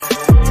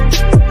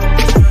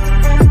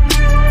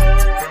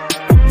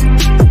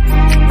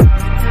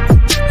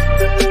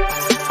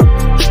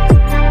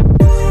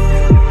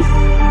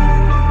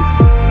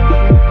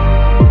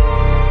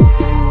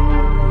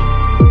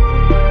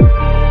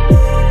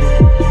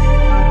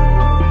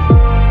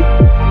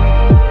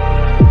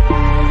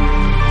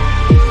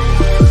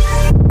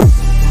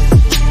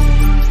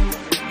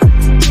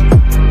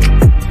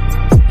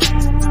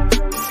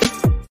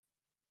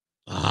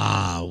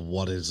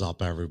is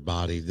up,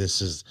 everybody?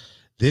 This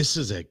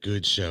is a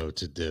good show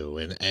to do,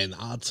 and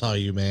I'll tell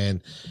you,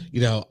 man.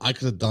 I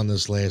could have done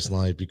this last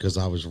night because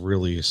I was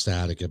really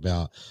ecstatic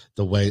about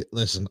the way.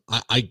 Listen,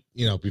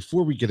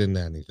 before we get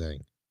into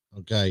anything,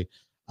 okay,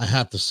 I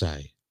have to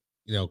say,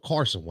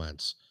 Carson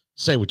Wentz.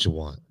 Say what you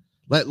want.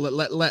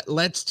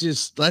 Let's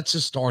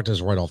just start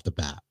this right off the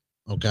bat,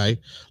 okay?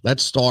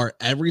 Let's start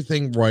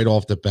everything right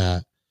off the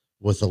bat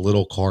with a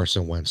little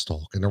Carson Wentz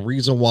talk, and the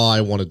reason why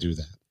I want to do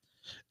that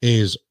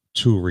is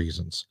two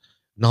reasons.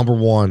 Number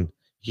one,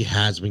 he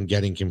has been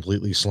getting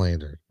completely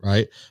slandered,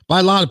 right?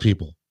 By a lot of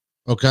people.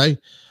 Okay.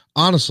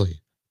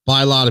 Honestly,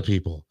 by a lot of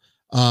people.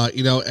 What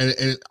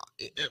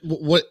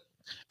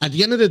at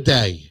the end of the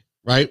day,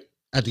 right?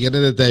 At the end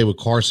of the day with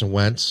Carson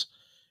Wentz,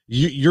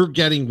 you're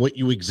getting what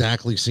you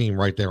exactly seen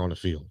right there on the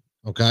field.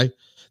 Okay.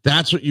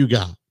 That's what you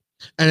got.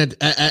 And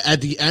at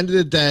the end of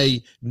the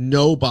day,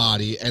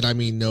 nobody, and I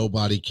mean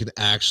nobody, can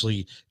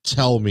actually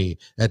tell me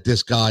that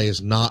this guy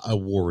is not a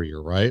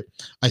warrior, right?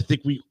 I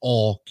think we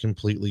all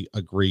completely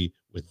agree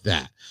with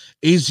that.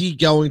 Is he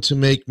going to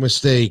make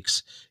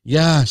mistakes?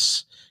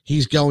 Yes,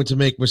 he's going to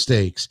make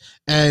mistakes.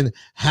 And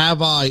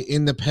have I,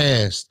 in the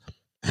past,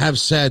 have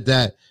said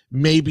that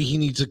maybe he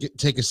needs to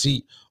take a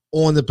seat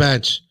on the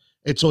bench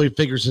until he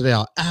figures it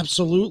out?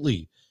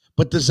 Absolutely.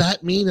 But does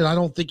that mean that I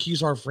don't think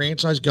he's our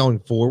franchise going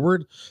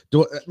forward?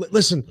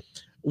 Listen,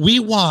 we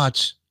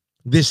watch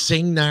this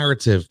same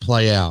narrative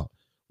play out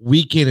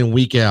week in and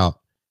week out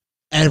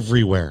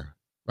everywhere,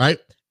 right?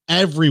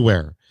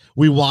 Everywhere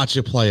we watch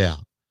it play out.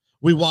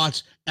 We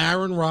watch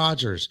Aaron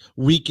Rodgers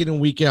week in and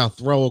week out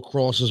throw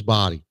across his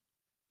body,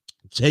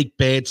 take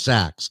bad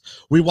sacks.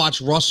 We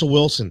watch Russell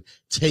Wilson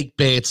take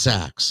bad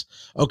sacks,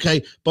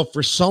 okay? But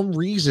for some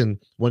reason,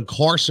 when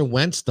Carson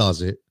Wentz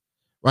does it,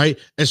 right,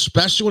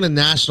 especially on a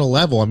national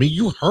level. I mean,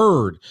 you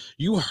heard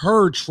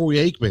Troy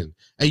Aikman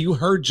and you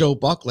heard Joe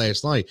Buck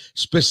last night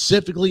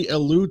specifically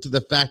allude to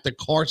the fact that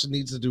Carson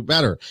needs to do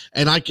better.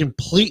 And I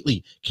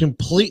completely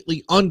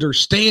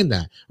understand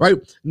that, right?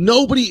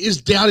 Nobody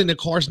is doubting that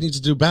Carson needs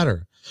to do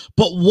better.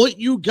 But what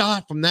you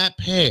got from that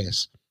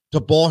pass to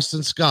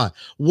Boston Scott,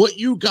 what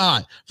you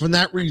got from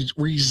that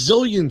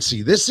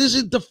resiliency, this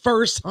isn't the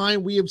first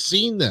time we have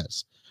seen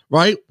this,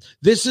 right?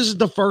 This isn't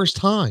the first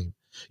time.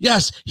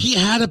 Yes, he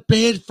had a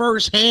bad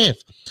first half,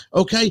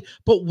 okay?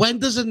 But when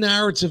does a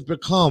narrative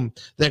become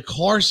that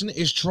Carson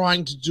is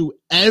trying to do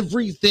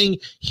everything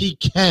he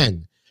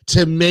can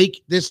to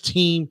make this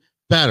team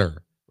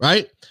better,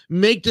 right?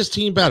 Make this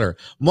team better.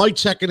 Mike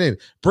checking in.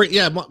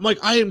 Mike,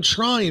 I am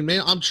trying,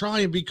 man. I'm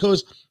trying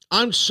because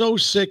I'm so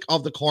sick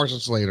of the Carson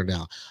slander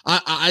now.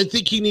 I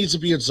think he needs to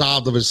be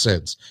absolved of his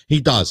sins. He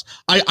does.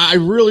 I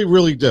really,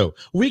 really do.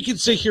 We can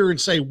sit here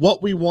and say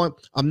what we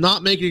want. I'm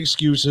not making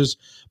excuses,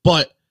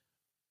 but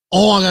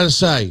all I got to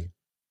say,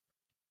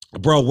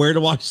 bro, where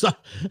do I start?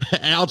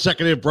 I'll check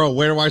it in, bro.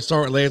 Where do I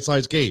start at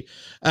Landslide's Gate?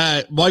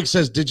 Mike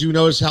says, did you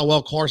notice how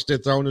well Carson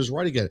did throwing his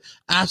right again?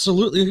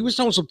 Absolutely. He was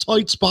throwing some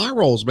tight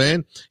spirals,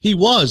 man. He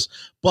was.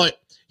 But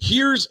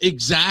here's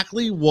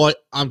exactly what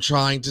I'm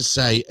trying to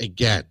say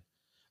again.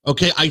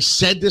 Okay, I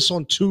said this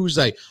on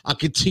Tuesday. I'll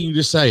continue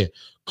to say it.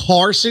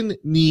 Carson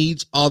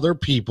needs other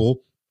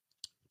people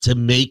to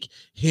make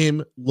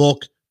him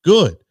look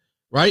good.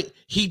 Right?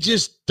 He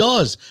just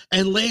does.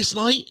 And last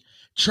night,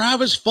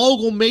 Travis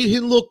Fogel made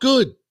him look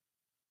good.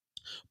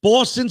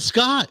 Boston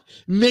Scott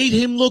made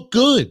him look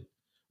good.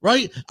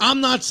 Right?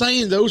 I'm not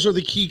saying those are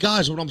the key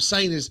guys. What I'm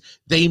saying is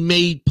they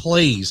made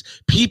plays.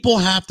 People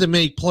have to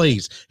make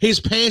plays.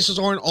 His passes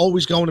aren't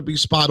always going to be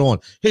spot on.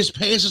 His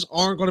passes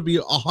aren't going to be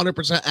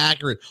 100%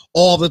 accurate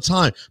all the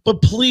time.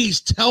 But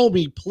please tell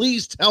me,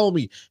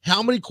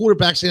 how many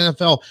quarterbacks in the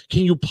NFL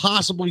can you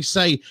possibly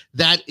say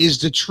that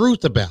is the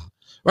truth about?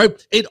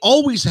 Right? It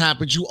always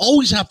happens. You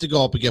always have to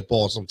go up and get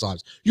balls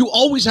sometimes. You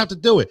always have to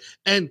do it.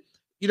 And,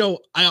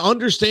 I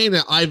understand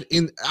that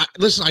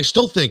I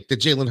still think that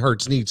Jalen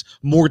Hurts needs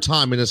more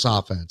time in this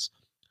offense.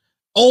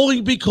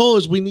 Only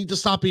because we need to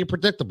stop being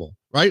predictable,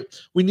 right?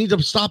 We need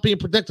to stop being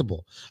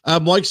predictable.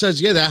 Mike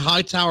says, yeah, that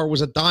Hightower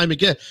was a dime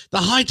again. The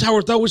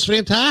Hightower throw was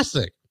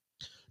fantastic.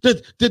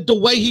 The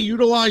way he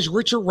utilized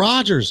Richard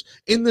Rodgers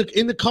in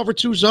the cover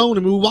 2 zone,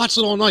 I mean, we watched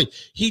it all night.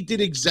 He did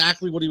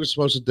exactly what he was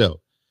supposed to do.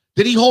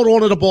 Did he hold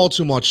on to the ball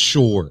too much?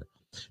 Sure.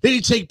 Did he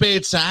take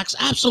bad sacks?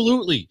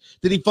 Absolutely.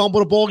 Did he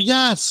fumble the ball?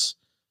 Yes.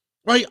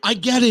 Right? I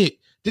get it.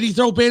 Did he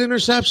throw bad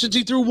interceptions?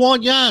 He threw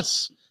one?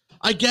 Yes.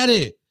 I get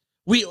it.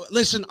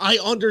 I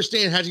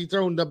understand. Has he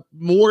thrown the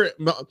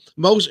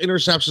most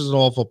interceptions in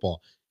all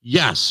football?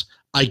 Yes.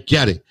 I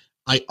get it.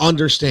 I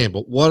understand.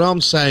 But what I'm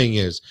saying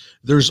is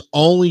there's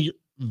only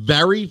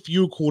very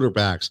few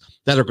quarterbacks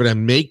that are going to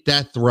make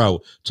that throw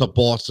to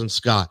Boston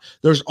Scott.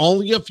 There's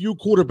only a few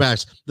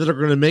quarterbacks that are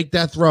going to make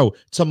that throw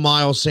to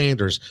Miles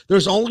Sanders.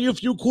 There's only a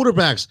few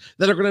quarterbacks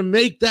that are going to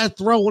make that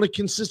throw on a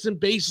consistent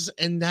basis,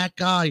 and that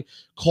guy,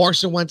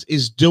 Carson Wentz,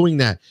 is doing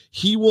that.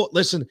 He will,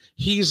 listen,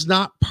 he's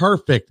not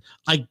perfect.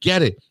 I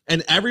get it.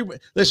 And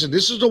this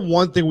is the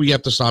one thing we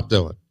have to stop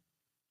doing,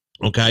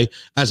 okay,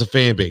 as a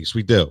fan base.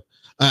 We do.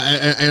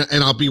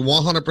 And I'll be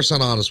 100%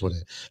 honest with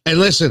it. And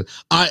listen,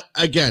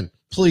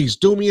 please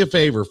do me a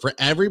favor for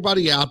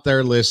everybody out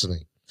there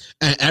listening.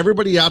 And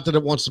everybody out there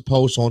that wants to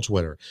post on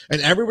Twitter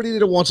and everybody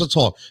that wants to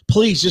talk,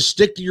 please just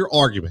stick to your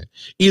argument.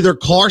 Either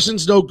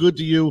Carson's no good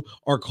to you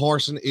or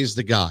Carson is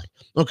the guy.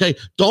 Okay?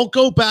 Don't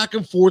go back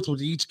and forth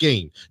with each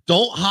game.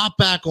 Don't hop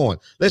back on.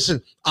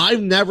 Listen,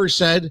 I've never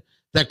said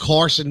that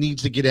Carson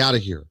needs to get out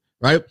of here,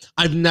 right?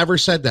 I've never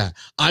said that.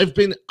 I've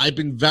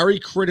been very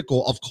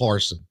critical of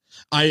Carson.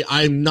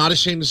 I'm not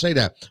ashamed to say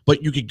that,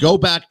 but you could go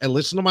back and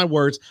listen to my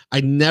words.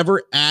 I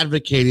never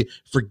advocated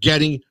for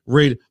getting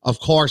rid of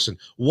Carson.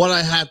 What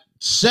I have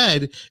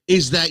said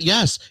is that,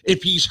 yes,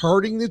 if he's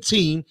hurting the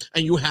team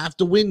and you have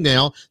to win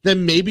now,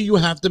 then maybe you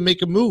have to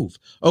make a move.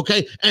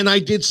 Okay. And I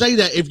did say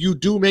that if you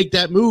do make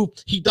that move,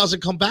 he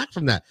doesn't come back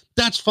from that.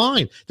 That's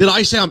fine. Did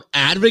I say I'm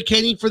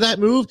advocating for that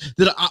move?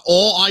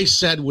 All I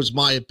said was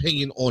my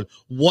opinion on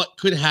what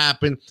could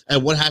happen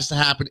and what has to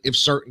happen if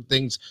certain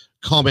things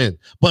come in.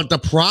 But the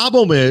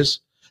problem is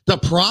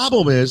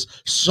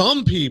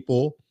some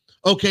people,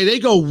 okay, they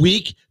go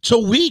week to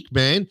week,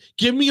 man.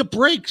 Give me a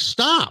break.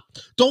 Stop.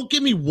 Don't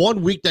give me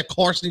 1 week that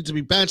Carson needs to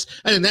be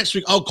benched and the next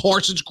week, oh,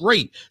 Carson's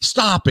great.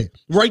 Stop it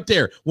right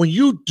there. When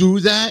you do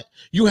that,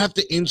 you have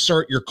to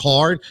insert your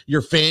card,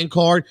 your fan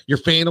card, your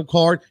fandom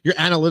card, your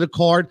analytic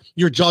card,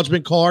 your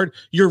judgment card,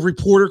 your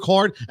reporter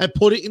card, and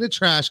put it in the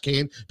trash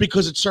can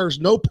because it serves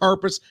no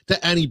purpose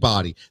to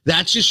anybody.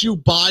 That's just you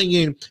buying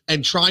in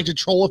and trying to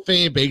troll a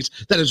fan base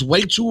that is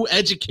way too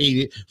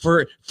educated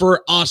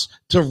for us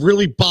to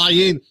really buy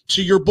in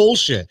to your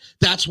bullshit.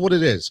 That's what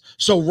it is.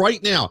 So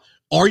right now,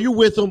 are you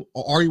with him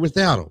or are you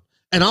without him?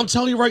 And I'm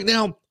telling you right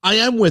now, I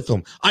am with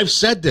him. I've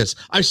said this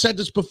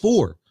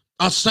before.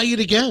 I'll say it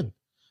again.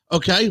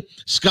 Okay,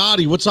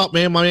 Scotty, what's up,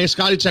 man? My man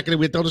Scotty checking in.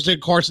 We don't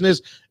understand Carson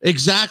is.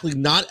 Exactly.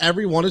 Not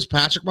everyone is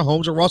Patrick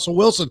Mahomes or Russell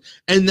Wilson.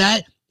 And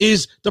that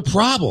is the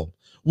problem.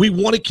 We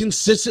want to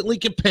consistently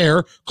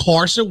compare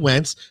Carson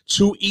Wentz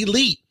to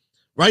elite,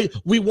 right?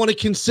 We want to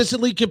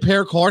consistently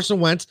compare Carson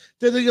Wentz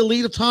to the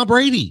elite of Tom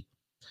Brady.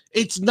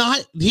 He's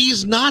not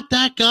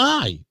that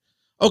guy.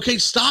 Okay,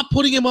 stop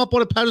putting him up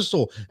on a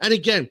pedestal. And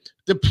again,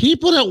 the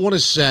people that want to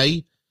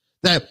say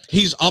that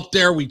he's up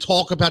there, we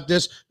talk about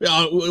this,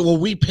 well,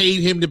 we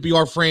paid him to be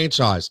our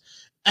franchise.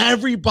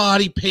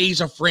 Everybody pays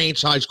a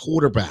franchise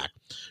quarterback.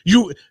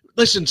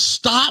 Listen,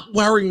 stop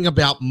worrying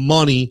about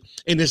money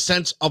in the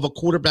sense of a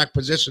quarterback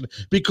position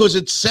because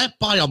it's set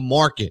by a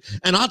market.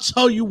 And I'll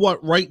tell you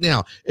what right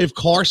now, if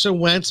Carson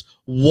Wentz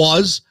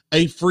was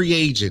a free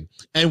agent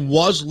and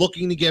was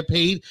looking to get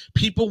paid,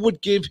 people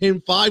would give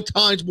him 5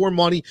 times more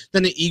money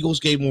than the Eagles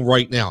gave him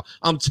right now.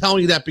 I'm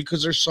telling you that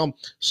because there's some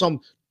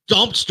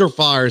dumpster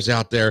fires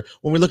out there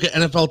when we look at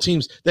NFL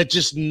teams that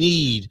just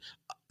need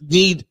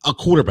a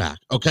quarterback.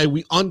 Okay,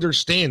 we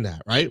understand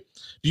that, right?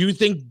 Do you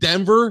think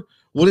Denver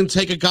wouldn't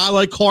take a guy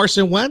like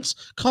Carson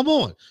Wentz? Come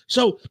on.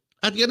 So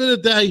at the end of the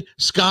day,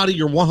 Scotty,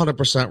 you're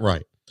 100%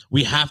 right.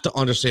 We have to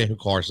understand who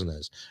Carson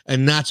is,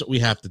 and that's what we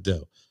have to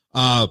do.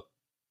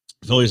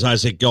 Phillies, I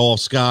say go off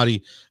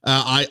Scotty.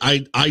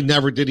 I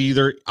never did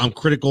either. I'm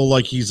critical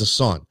like he's a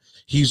son.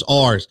 He's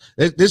ours.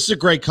 This is a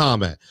great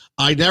comment.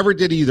 I never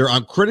did either.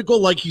 I'm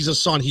critical like he's a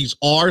son. He's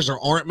ours. There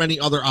aren't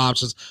many other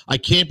options. I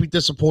can't be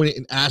disappointed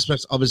in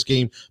aspects of his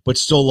game, but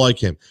still like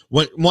him.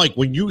 Mike,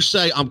 when you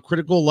say I'm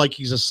critical like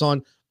he's a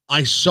son,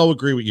 I so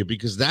agree with you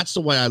because that's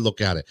the way I look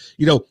at it.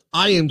 You know,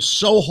 I am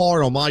so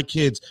hard on my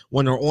kids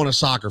when they're on a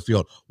soccer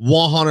field,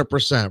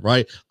 100%,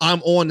 right?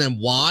 I'm on them.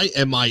 Why?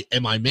 Am I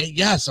mad?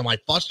 Yes. Am I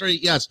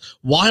frustrated? Yes.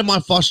 Why am I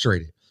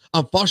frustrated?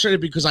 I'm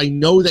frustrated because I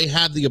know they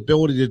have the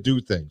ability to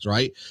do things,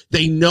 right?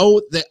 I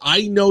know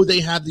they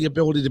have the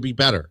ability to be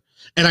better,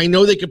 and I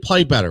know they can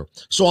play better.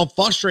 So I'm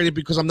frustrated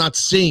because I'm not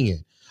seeing it.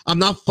 I'm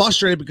not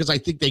frustrated because I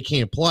think they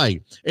can't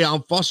play.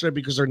 I'm frustrated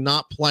because they're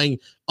not playing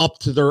up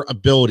to their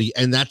ability,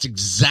 and that's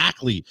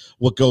exactly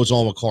what goes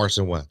on with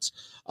Carson Wentz.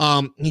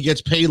 He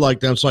gets paid like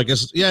them, so I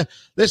guess, yeah,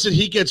 listen,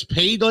 he gets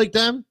paid like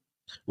them,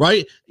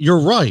 right?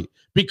 You're right,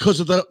 because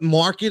of the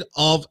market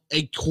of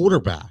a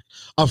quarterback.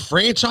 A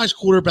franchise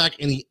quarterback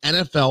in the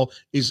NFL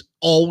is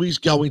always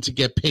going to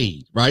get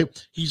paid, right?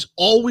 He's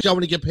always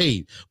going to get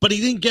paid, but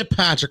he didn't get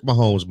Patrick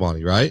Mahomes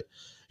money, right?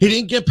 He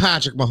didn't get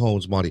Patrick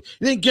Mahomes money.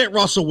 He didn't get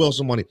Russell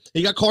Wilson money.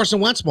 He got Carson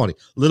Wentz money,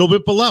 a little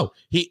bit below.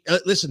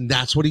 Listen,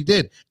 that's what he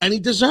did, and he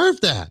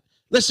deserved that.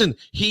 Listen,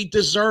 he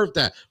deserved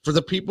that. For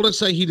the people that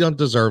say he doesn't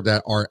deserve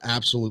that are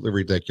absolutely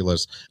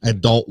ridiculous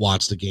and don't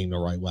watch the game the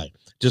right way.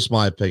 Just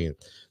my opinion.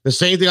 The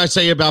same thing I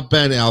say about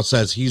Ben. Al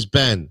says he's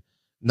Ben,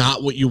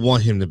 not what you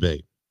want him to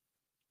be.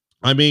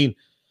 I mean,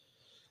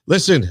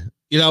 listen,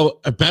 you know,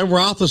 Ben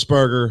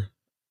Roethlisberger,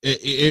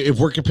 if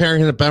we're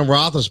comparing him to Ben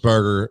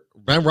Roethlisberger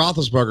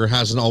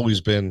hasn't always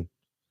been,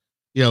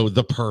 you know,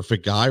 the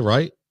perfect guy,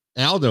 right?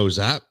 Al knows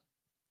that.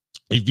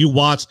 If you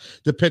watch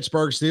the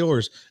Pittsburgh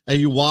Steelers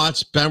and you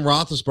watch Ben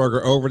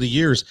Roethlisberger over the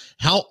years,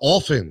 how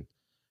often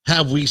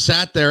have we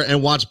sat there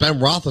and watched Ben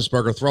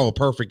Roethlisberger throw a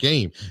perfect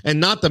game? And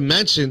not to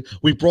mention,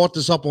 we brought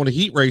this up on the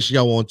Heat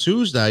Ratio on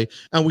Tuesday,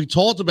 and we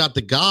talked about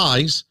the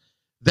guys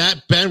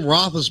that Ben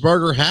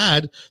Roethlisberger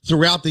had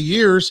throughout the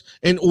years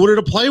in order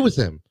to play with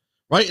him,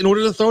 right? In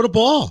order to throw the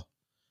ball.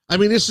 I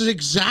mean, this is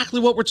exactly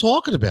what we're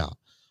talking about.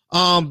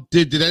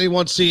 Did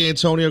anyone see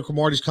Antonio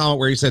Cromartie's comment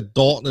where he said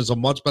Dalton is a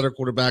much better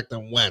quarterback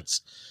than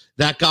Wentz?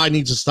 That guy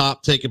needs to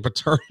stop taking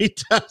paternity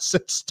tests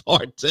and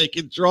start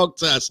taking drug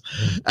tests.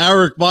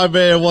 Eric, my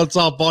man, what's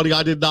up, buddy?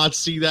 I did not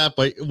see that,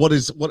 but what?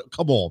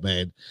 Come on,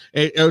 man.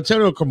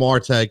 Antonio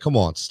Cromartie, come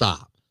on,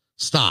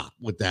 Stop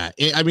with that.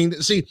 I mean,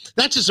 see,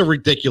 that's just a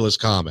ridiculous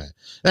comment.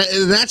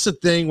 And that's the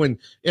thing when,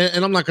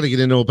 and I'm not going to get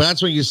into it, but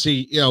that's when you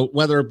see,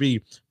 whether it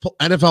be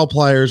NFL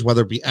players,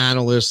 whether it be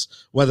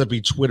analysts, whether it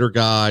be Twitter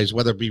guys,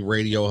 whether it be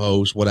radio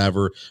hosts,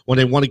 whatever, when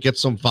they want to get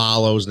some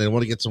follows and they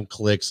want to get some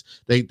clicks,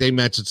 they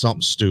mention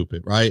something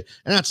stupid, right?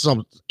 And that's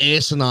some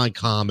asinine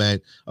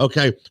comment,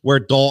 okay,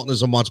 where Dalton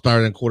is a much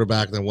better than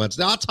quarterback than Wentz.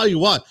 Now, I'll tell you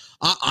what,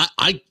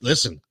 I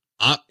listen,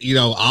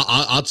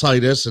 I'll tell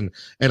you this, and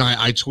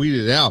I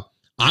tweeted it out.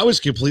 I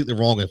was completely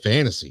wrong in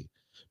fantasy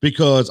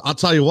because I'll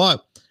tell you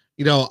what,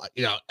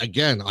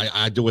 again,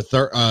 I do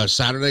a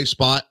Saturday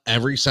spot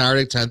every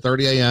Saturday,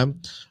 10:30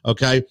 a.m.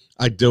 Okay.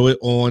 I do it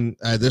on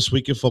This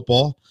Week in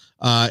Football.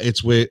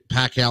 It's with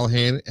Pat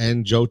Callahan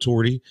and Joe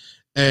Torre.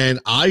 And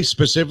I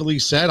specifically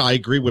said, I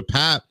agree with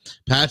Pat.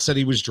 Pat said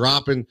he was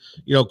dropping,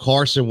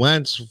 Carson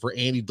Wentz for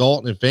Andy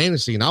Dalton in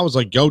fantasy. And I was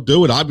like, go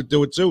do it. I would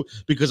do it too,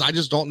 because I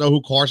just don't know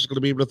who Carson's going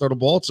to be able to throw the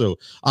ball to.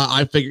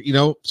 I figured,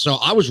 so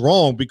I was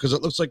wrong because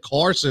it looks like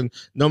Carson,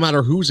 no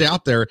matter who's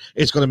out there,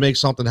 it's going to make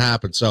something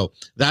happen. So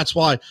that's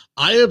why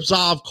I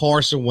absolve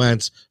Carson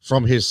Wentz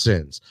from his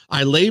sins.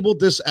 I labeled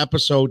this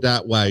episode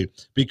that way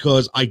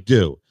because I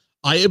do.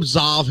 I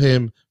absolve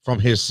him from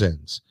his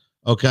sins.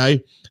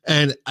 Okay.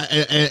 And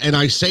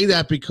I say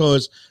that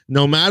because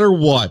no matter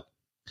what,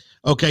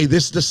 okay,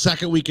 this is the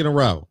second week in a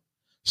row.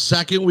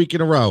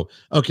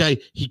 Okay.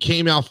 He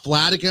came out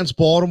flat against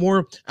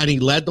Baltimore and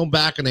he led them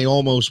back and they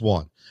almost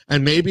won.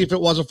 And maybe if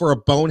it wasn't for a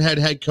bonehead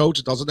head coach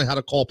that doesn't know how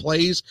to call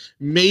plays,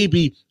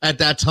 maybe at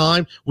that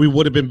time we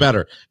would have been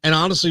better. And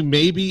honestly,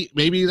 maybe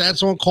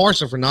that's on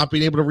Carson for not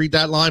being able to read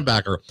that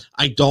linebacker.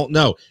 I don't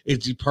know.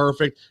 Is he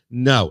perfect?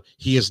 No,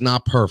 he is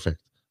not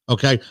perfect.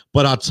 Okay.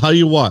 But I'll tell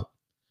you what.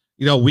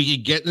 We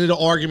could get into the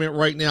argument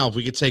right now. If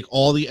we could take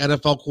all the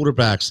NFL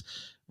quarterbacks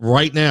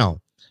right now,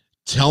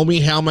 tell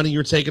me how many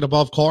you're taking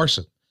above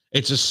Carson.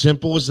 It's as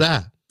simple as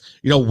that.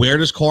 Where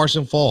does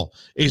Carson fall?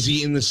 Is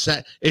he in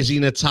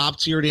the top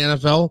tier of the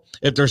NFL?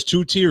 If there's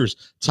two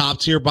tiers,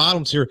 top tier,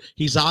 bottom tier,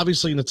 he's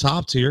obviously in the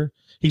top tier.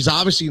 He's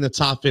obviously in the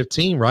top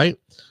 15, right?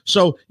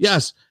 So,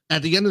 yes,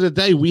 at the end of the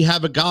day, we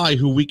have a guy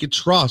who we could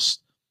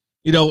trust,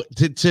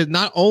 to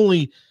not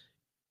only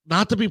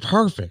not to be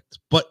perfect,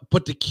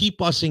 but to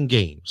keep us in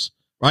games,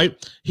 right?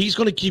 He's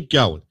going to keep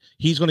going.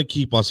 He's going to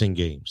keep us in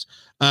games.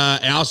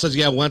 Al says,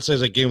 yeah, Wentz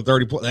says a game of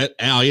 30 points.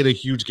 Al, he had a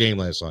huge game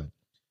last night.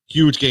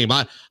 Huge game.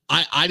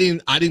 I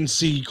didn't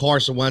see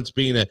Carson Wentz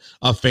being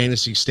a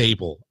fantasy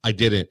staple. I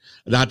didn't.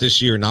 Not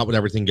this year, not with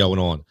everything going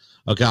on.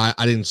 Okay,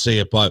 I didn't see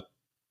it, but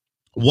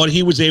what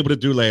he was able to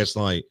do last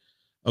night,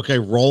 okay,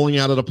 rolling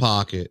out of the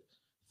pocket,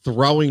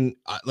 throwing,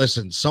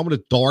 listen, some of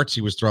the darts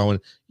he was throwing,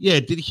 yeah,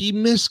 did he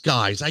miss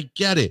guys? I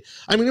get it.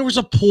 I mean, there was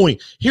a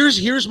point.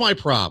 Here's my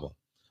problem,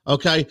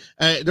 okay?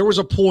 There was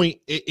a point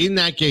in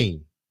that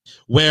game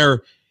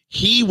where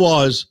he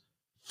was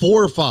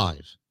 4 or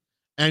 5,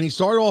 and he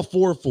started off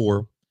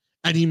 4-4,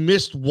 and he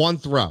missed one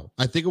throw.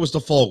 I think it was to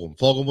Fulgham.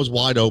 Fulgham was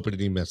wide open,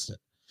 and he missed it.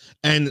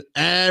 And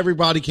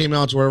everybody came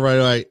out to where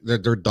right,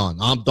 they're done.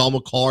 I'm done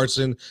with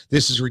Carson.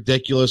 This is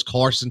ridiculous.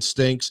 Carson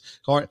stinks.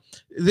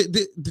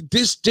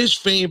 This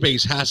fan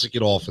base has to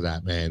get off of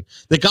that, man.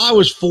 The guy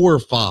was 4 or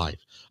 5.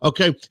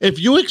 Okay, if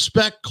you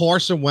expect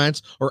Carson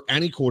Wentz or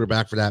any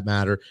quarterback for that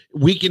matter,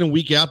 week in and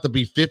week out to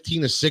be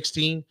 15 to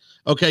 16,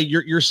 okay,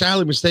 you're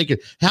sadly mistaken.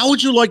 How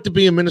would you like to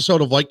be a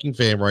Minnesota Viking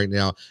fan right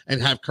now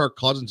and have Kirk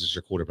Cousins as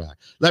your quarterback?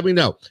 Let me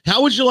know.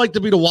 How would you like to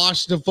be the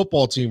Washington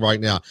football team right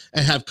now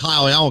and have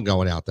Kyle Allen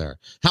going out there?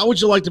 How would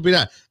you like to be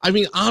that? I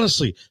mean,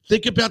 honestly,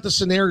 think about the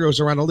scenarios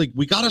around the league.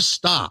 We got to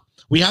stop.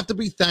 We have to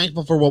be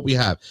thankful for what we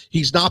have.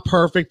 He's not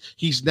perfect.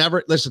 He's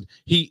never, listen,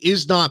 he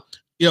is not.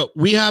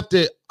 We have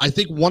to, I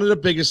think one of the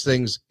biggest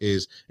things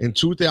is in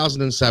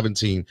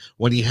 2017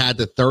 when he had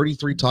the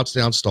 33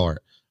 touchdown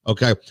start,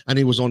 okay, and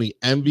he was on the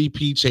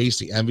MVP chase,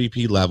 the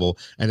MVP level,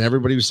 and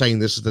everybody was saying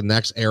this is the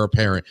next heir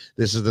apparent,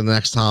 this is the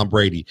next Tom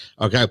Brady,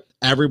 okay?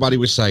 Everybody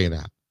was saying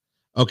that,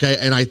 okay?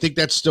 And I think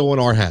that's still in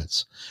our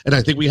heads, and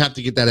I think we have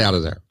to get that out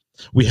of there.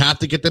 We have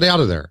to get that out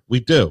of there. We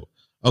do,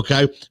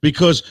 okay?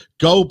 Because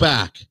go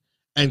back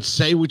and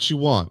say what you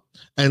want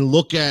and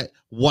look at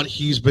what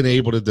he's been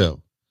able to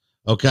do.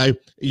 Okay,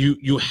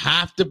 you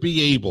have to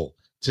be able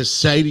to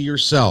say to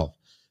yourself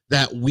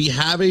that we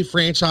have a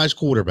franchise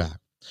quarterback.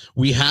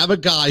 We have a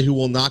guy who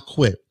will not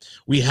quit.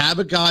 We have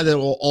a guy that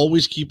will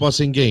always keep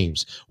us in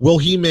games. Will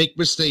he make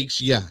mistakes?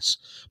 Yes.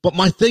 But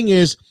my thing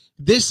is,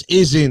 this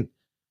isn't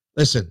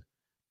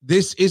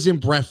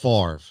Brett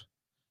Favre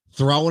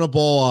throwing a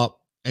ball up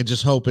and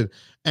just hoping.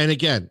 And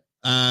again,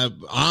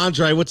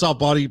 Andre, what's up,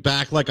 buddy?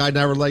 Back like I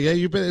never like. Yeah,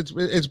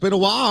 it's been a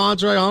while,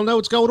 Andre. I don't know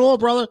what's going on,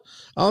 brother.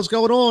 What's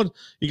going on?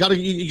 You gotta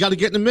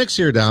get in the mix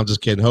here. Now I'm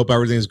just kidding. Hope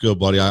everything's good,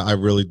 buddy. I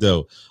really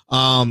do.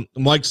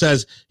 Mike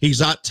says he's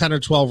not 10 or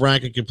 12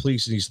 ranking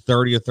completion. He's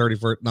 30 or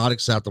 31. Not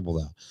acceptable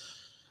though.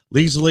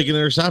 Leads the league in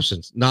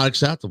interceptions. Not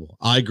acceptable.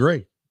 I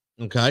agree.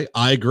 Okay,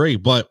 I agree.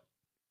 But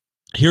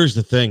here's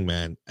the thing,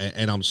 man,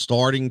 and I'm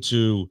starting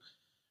to,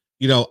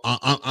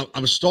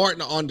 I'm starting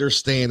to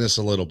understand this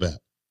a little bit.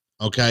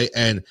 Okay.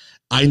 And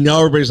I know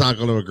everybody's not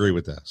going to agree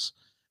with this.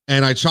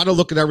 And I try to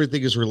look at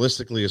everything as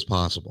realistically as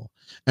possible.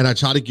 And I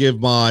try to give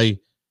my,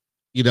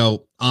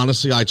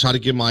 honestly, I try to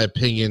give my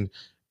opinion,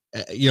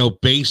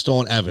 based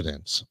on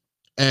evidence.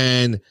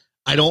 And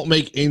I don't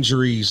make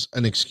injuries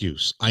an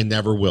excuse. I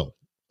never will.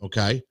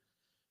 Okay.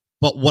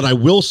 But what I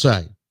will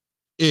say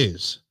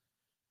is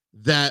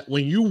that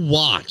when you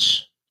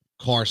watch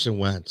Carson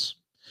Wentz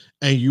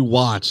and you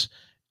watch,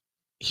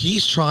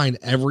 he's trying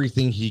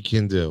everything he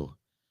can do.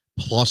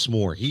 Plus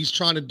more. He's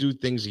trying to do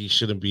things he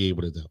shouldn't be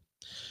able to do.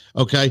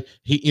 Okay.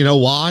 You know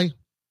why?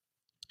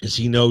 Because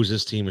he knows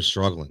this team is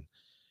struggling.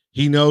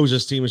 He knows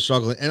this team is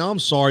struggling. And I'm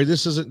sorry,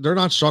 they're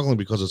not struggling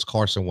because it's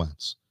Carson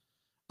Wentz.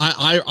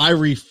 I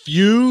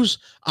refuse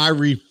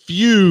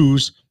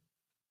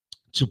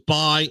to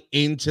buy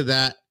into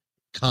that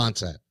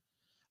content.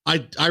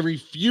 I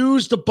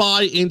refuse to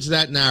buy into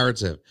that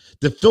narrative.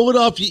 The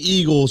Philadelphia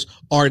Eagles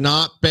are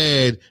not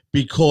bad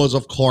because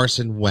of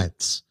Carson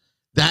Wentz.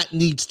 That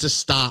needs to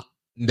stop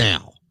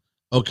now.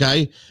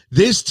 Okay.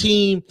 This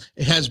team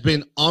has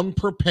been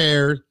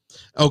unprepared.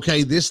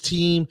 Okay. This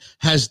team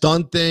has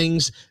done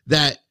things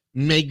that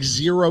make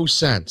zero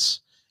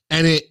sense.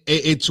 And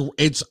it's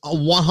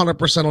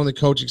 100% on the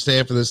coaching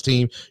staff of this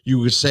team. You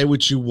would say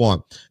what you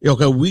want.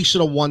 Okay. We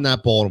should have won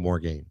that Baltimore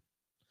game.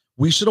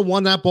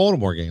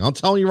 I'm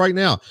telling you right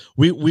now,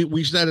 we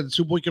should have had a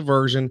 2-point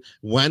conversion,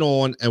 went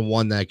on and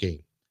won that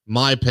game.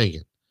 My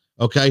opinion.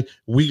 Okay,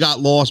 we got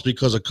lost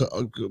because of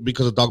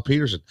Doug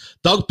Peterson.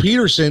 Doug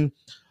Peterson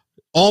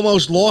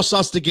almost lost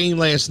us the game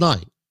last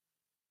night.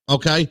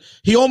 Okay,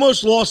 he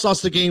almost lost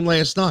us the game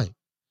last night.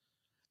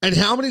 And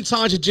how many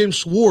times did Jim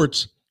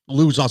Schwartz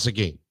lose us a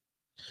game?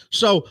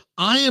 So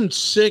I am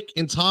sick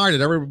and tired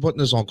of everybody putting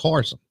this on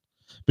Carson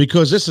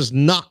because this is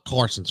not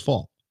Carson's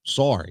fault.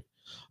 Sorry.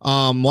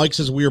 Mike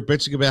says we were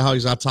bitching about how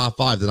he's not top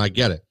 5. Then I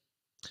get it.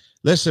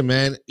 Listen,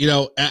 man.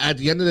 At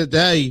the end of the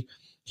day.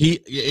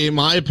 In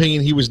my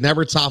opinion, he was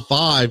never top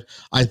 5.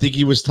 I think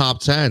he was top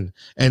 10.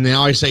 And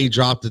now I say he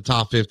dropped to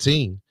top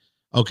 15.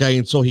 Okay.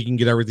 Until he can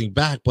get everything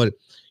back. But,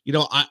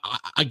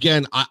 I'm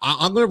going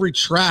to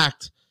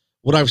retract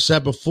what I've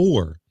said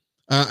before.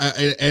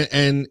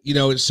 And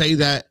say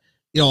that,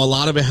 a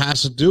lot of it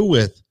has to do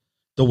with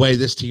the way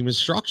this team is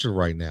structured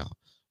right now.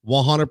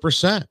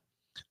 100%.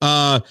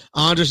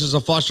 Andres is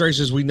a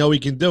frustration as we know he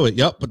can do it.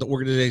 Yep. But the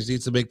organization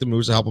needs to make the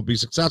moves to help him be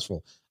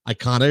successful. I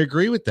kind of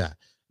agree with that.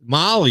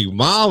 Molly,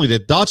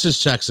 the Duchess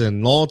checks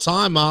in. Long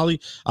time,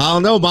 Molly. I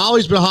don't know.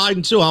 Molly's been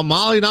hiding too. I'm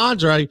Molly and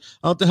Andre. I don't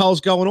know what the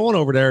hell's going on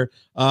over there.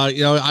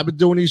 I've been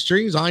doing these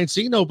streams. I ain't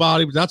seen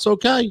nobody, but that's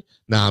okay.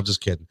 Nah, I'm just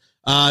kidding.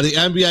 The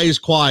NBA is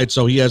quiet,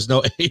 so he has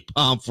no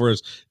A-bomb for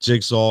his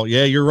Jigsaw.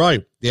 Yeah, you're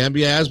right. The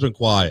NBA has been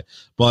quiet.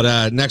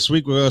 But next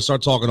week, we're going to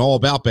start talking all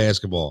about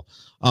basketball.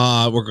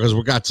 Because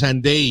we got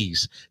 10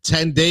 days.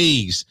 10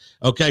 days.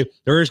 Okay.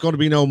 There is going to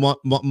be no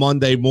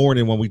Monday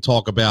morning when we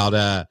talk about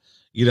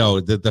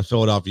the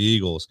Philadelphia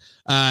Eagles.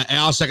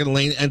 Al second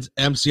lane and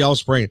MCL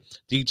sprain.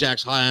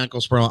 D-Jack's high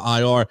ankle sprain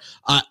on IR.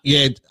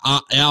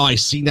 Al, I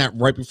seen that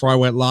right before I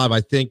went live.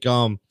 I think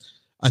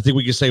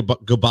we can say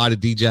goodbye to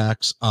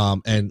D-Jack's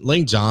and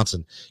Lane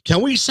Johnson.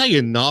 Can we say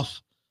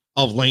enough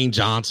of Lane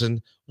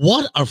Johnson?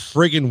 What a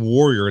friggin'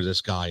 warrior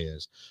this guy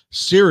is.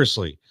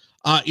 Seriously.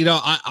 I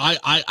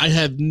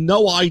have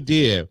no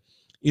idea,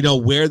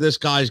 where this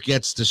guy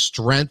gets the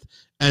strength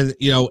and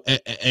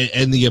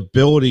and the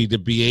ability to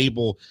be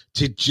able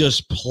to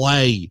just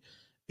play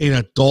in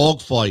a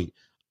dogfight.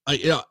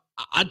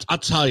 I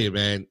tell you,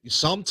 man,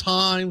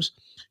 sometimes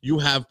you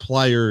have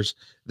players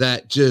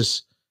that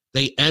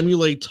they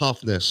emulate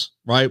toughness,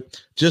 right?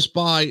 Just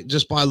by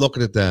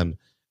looking at them.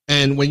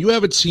 And when you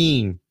have a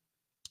team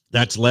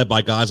that's led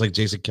by guys like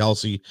Jason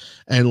Kelce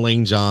and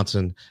Lane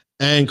Johnson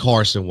and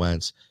Carson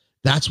Wentz,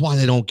 that's why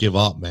they don't give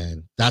up,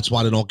 man. That's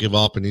why they don't give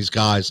up. And these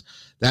guys,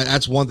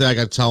 that's one thing I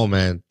got to tell them,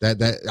 man.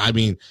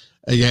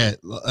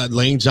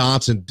 Lane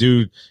Johnson,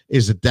 dude,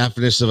 is the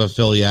definition of a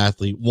Philly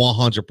athlete,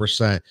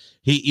 100%.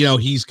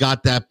 He's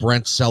got that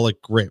Brent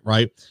Selleck grit,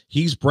 right?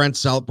 He's Brent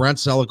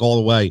Selleck all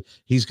the way.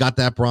 He's got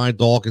that Brian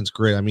Dawkins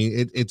grit. I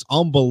mean, it's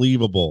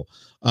unbelievable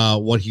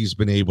what he's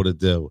been able to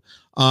do.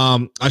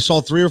 I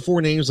saw 3 or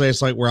 4 names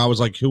last night where I was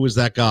like, who is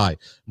that guy?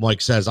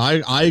 Mike says,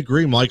 I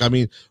agree, Mike. I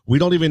mean, we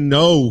don't even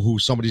know who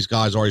some of these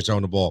guys are. He's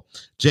throwing the ball.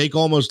 Jake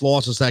almost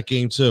lost us that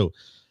game too.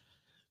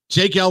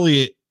 Jake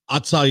Elliott,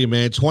 I'll tell you,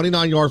 man,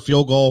 29-yard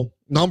field goal.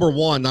 Number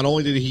one, not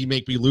only did he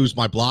make me lose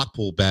my block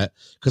pool bet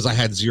because I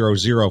had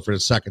 0-0 for the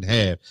second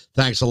half.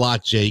 Thanks a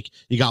lot, Jake.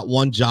 You got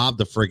one job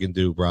to friggin'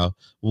 do, bro.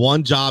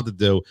 One job to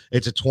do.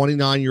 It's a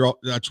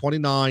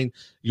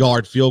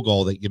 29-yard field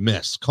goal that you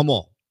missed. Come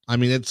on. I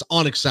mean, it's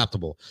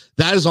unacceptable.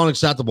 That is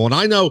unacceptable. And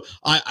I know,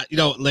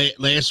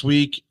 last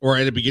week or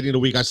at the beginning of the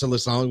week, I said,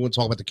 listen, I don't want to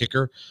talk about the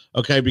kicker,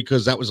 okay,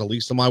 because that was the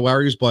least of my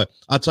worries. But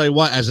I'll tell you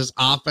what, as this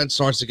offense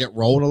starts to get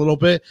rolling a little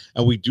bit,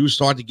 and we do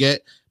start to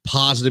get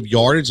positive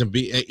yardage and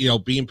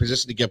be in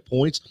position to get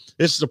points,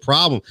 this is a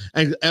problem.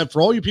 And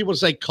for all you people to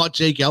say cut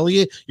Jake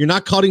Elliott, you're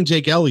not cutting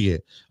Jake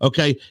Elliott,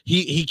 okay?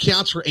 He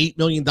counts for $8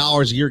 million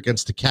a year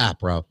against the cap,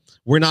 bro.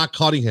 We're not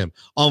cutting him.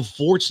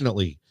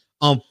 Unfortunately,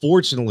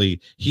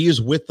 he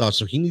is with us,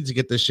 so he needs to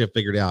get this shit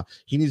figured out.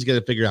 He needs to get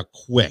it figured out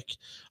quick.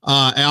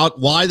 Al,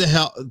 why the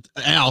hell?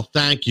 Al,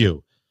 thank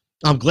you.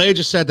 I'm glad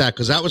you said that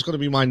because that was going to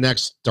be my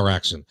next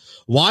direction.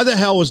 Why the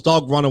hell is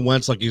Doug running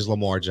Wentz like he's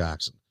Lamar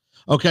Jackson?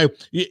 Okay,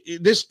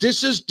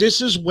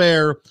 this is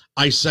where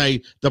I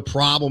say the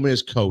problem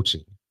is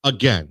coaching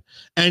again,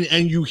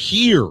 and you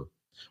hear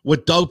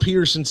what Doug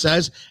Peterson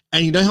says,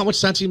 and you know how much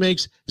sense he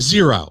makes?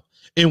 Zero.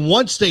 In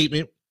one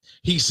statement,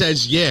 he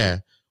says, "Yeah,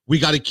 we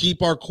got to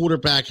keep our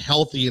quarterback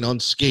healthy and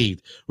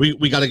unscathed.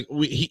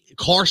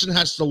 Carson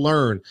has to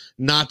learn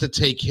not to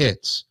take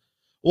hits."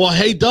 Well,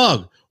 hey,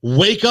 Doug,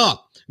 wake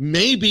up.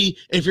 Maybe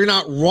if you're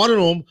not running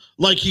him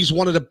like he's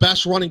one of the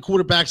best running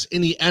quarterbacks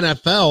in the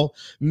NFL,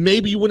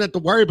 maybe you wouldn't have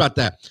to worry about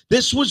that.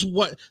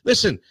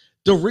 Listen,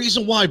 the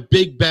reason why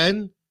Big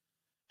Ben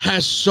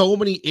has so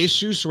many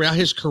issues throughout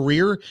his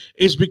career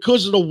is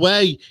because of the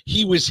way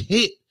he was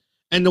hit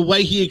and the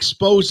way he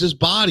exposed his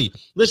body.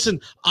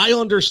 Listen, I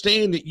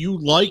understand that you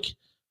like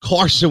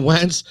Carson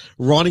Wentz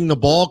running the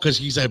ball because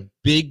he's a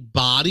big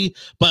body,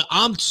 but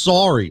I'm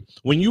sorry.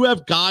 When you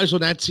have guys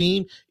on that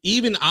team,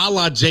 even a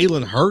la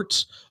Jalen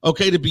Hurts,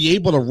 okay, to be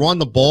able to run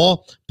the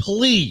ball,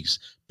 please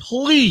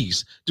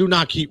do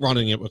not keep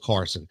running it with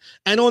Carson.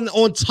 And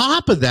on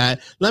top of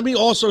that, let me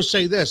also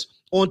say this.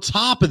 On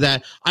top of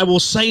that, I will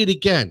say it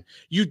again.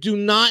 You do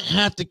not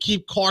have to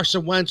keep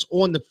Carson Wentz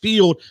on the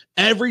field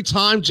every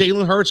time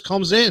Jalen Hurts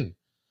comes in.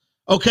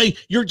 Okay,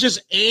 you're just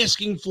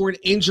asking for an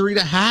injury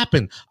to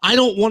happen. I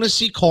don't want to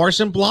see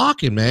Carson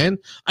blocking, man.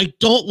 I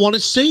don't want to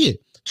see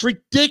it. It's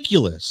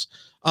ridiculous.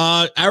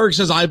 Eric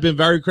says, I've been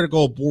very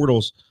critical of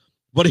Bortles,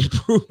 but he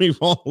proved me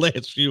wrong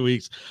last few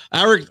weeks.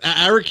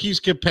 Eric keeps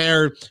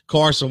compared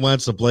Carson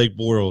Wentz to Blake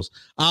Bortles.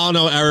 I don't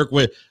know, Eric.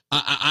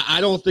 I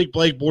don't think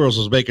Blake Bortles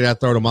was making that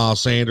throw to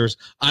Miles Sanders.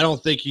 I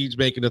don't think he's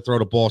making the throw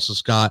to Boston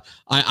Scott.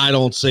 I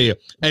don't see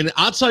it. And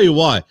I'll tell you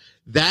what,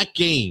 that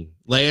game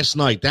last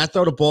night, that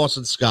throw to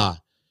Boston Scott,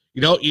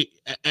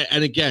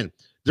 and again,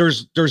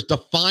 there's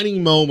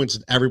defining moments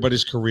in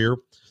everybody's career.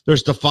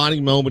 There's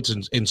defining moments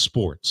in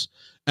sports.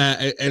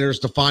 And there's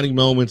defining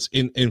moments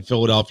in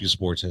Philadelphia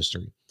sports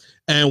history.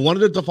 And one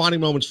of the defining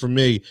moments for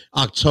me,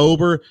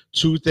 October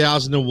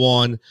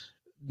 2001,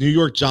 New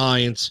York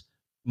Giants,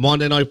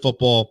 Monday Night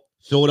Football,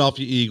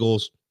 Philadelphia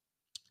Eagles,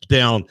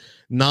 down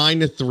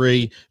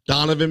 9-3.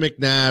 Donovan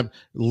McNabb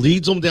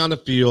leads them down the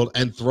field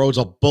and throws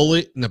a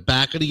bullet in the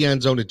back of the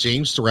end zone to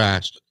James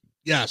Thrash.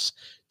 Yes,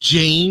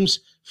 James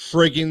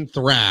friggin'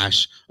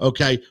 Thrash,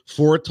 okay,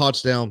 for a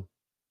touchdown.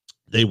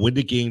 They win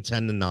the game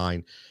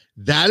 10-9.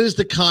 That is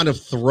the kind of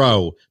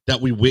throw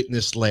that we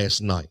witnessed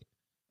last night,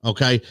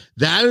 okay?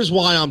 That is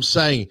why I'm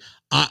saying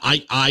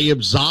I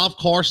absolve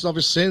Carson of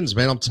his sins,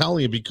 man. I'm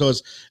telling you,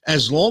 because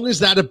as long as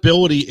that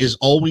ability is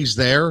always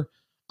there,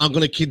 I'm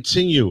going to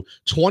continue.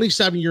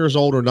 27 years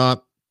old or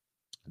not,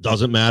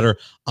 doesn't matter.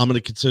 I'm going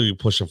to continue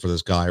pushing for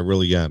this guy. I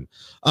really am.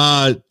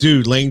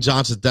 Dude, Lane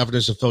Johnson's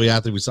definition of Philly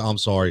athlete. I'm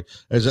sorry.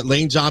 Is it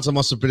Lane Johnson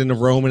must have been in the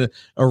Roman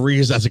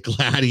arenas as a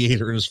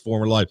gladiator in his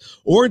former life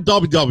or in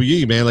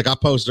WWE, man. Like I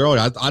posted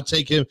earlier, I'd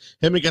take him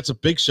against a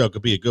Big Show.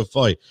 Could be a good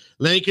fight.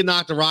 Lane can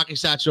knock the Rocky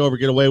statue over,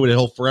 get away with it.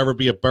 He'll forever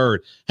be a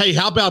bird. Hey,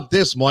 how about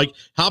this, Mike?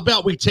 How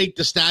about we take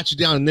the statue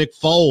down to Nick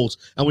Foles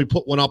and we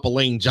put one up of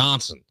Lane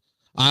Johnson?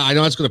 I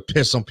know it's going to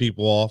piss some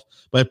people off,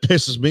 but it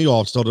pisses me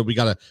off still that we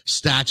got a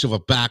statue of a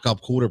backup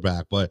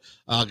quarterback, but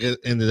I'll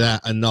get into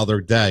that another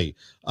day.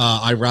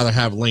 I'd rather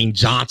have Lane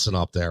Johnson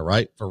up there,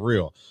 right? For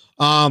real.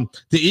 The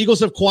Eagles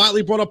have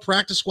quietly brought up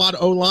practice squad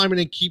O-linemen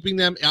and keeping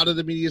them out of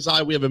the media's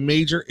eye. We have a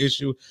major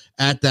issue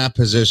at that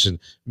position.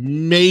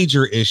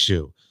 Major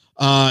issue.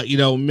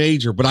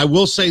 Major. But I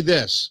will say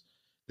this.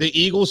 The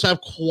Eagles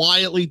have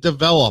quietly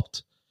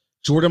developed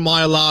Jordan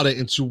Mailata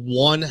into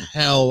one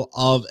hell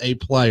of a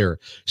player,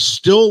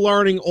 still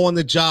learning on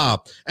the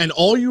job. And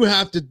all you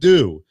have to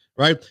do,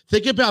 right?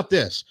 Think about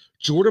this.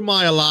 Jordan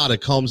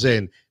Mailata comes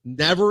in,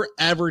 never,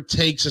 ever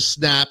takes a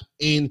snap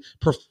in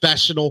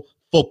professional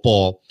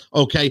football,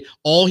 okay?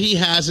 All he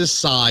has is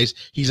size.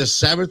 He's a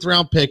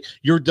 7th-round pick.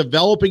 You're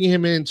developing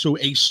him into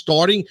a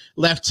starting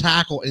left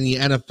tackle in the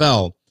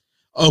NFL.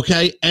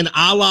 Okay, and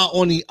a la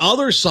on the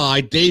other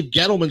side, Dave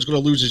Gettleman's going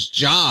to lose his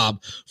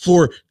job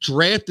for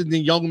drafting the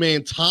young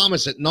man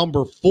Thomas at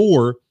number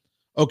 4.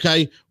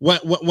 Okay,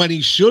 when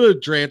he should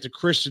have drafted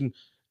Christian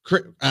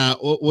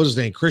what was his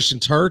name? Christian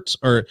Turts,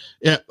 or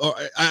yeah.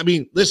 I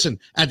mean, listen.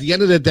 At the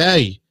end of the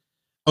day,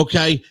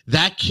 okay,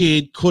 that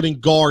kid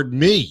couldn't guard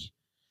me.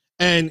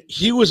 And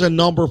he was a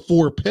number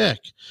 4 pick.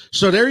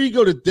 So there you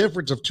go, the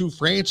difference of 2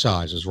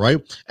 franchises, right?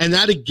 And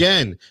that,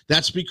 again,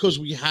 that's because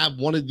we have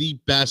one of the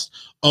best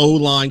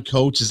O-line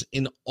coaches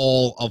in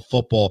all of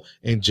football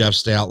in Jeff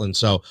Stoutland.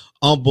 So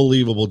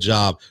unbelievable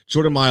job.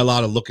 Jordan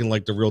Mailata looking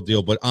like the real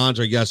deal. But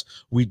Andre, yes,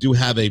 we do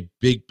have a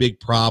big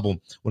problem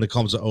when it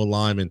comes to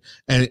O-linemen.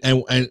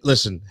 And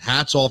listen,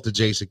 hats off to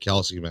Jason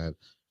Kelce, man.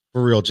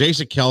 For real.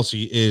 Jason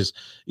Kelce is,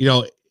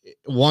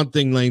 one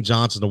thing, Lane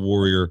Johnson, the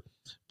Warrior,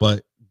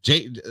 but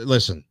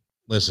listen,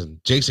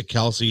 Jason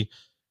Kelce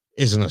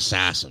is an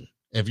assassin.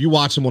 If you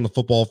watch him on the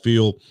football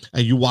field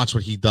and you watch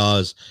what he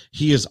does,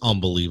 he is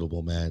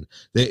unbelievable, man.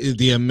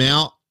 The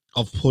amount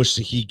of push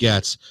that he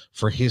gets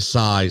for his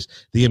size,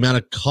 the amount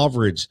of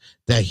coverage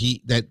that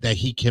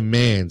he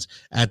commands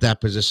at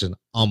that position,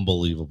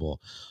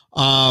 unbelievable.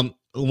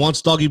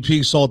 Once Dougie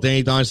P saw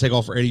Danny Dimes take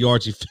off for 80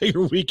 yards, he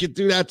figured we could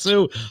do that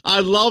too. I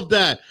love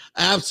that.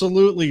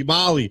 Absolutely,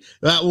 Molly.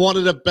 That one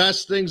of the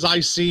best things I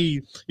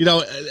see.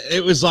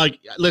 It was like,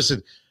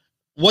 listen,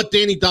 what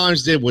Danny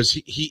Dimes did was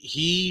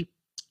he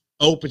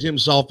opened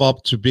himself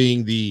up to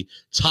being the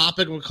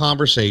topic of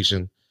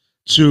conversation,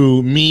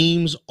 to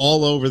memes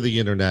all over the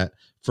internet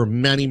for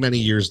many, many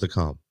years to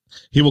come.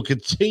 He will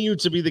continue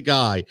to be the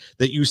guy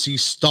that you see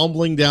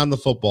stumbling down the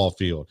football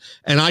field.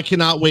 And I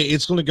cannot wait.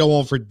 It's going to go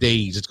on for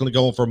days. It's going to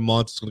go on for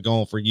months. It's going to go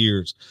on for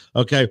years.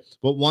 Okay.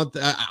 But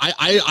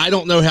I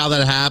don't know how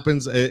that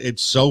happens.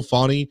 It's so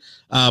funny.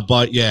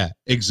 But yeah,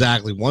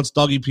 exactly. Once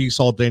Dougie P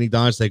saw Danny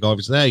Dimes take off,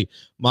 he said, hey,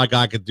 my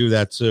guy could do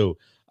that too.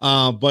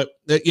 But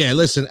yeah,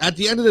 listen, at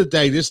the end of the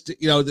day,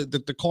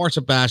 the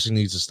Carson bashing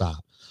needs to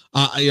stop.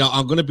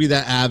 I'm going to be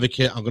that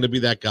advocate. I'm going to be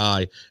that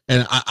guy.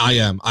 And I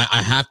am.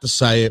 I have to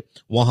say it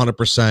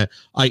 100%.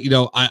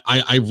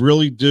 I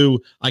really do.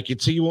 I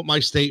continue with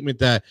my statement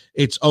that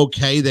it's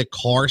okay that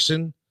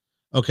Carson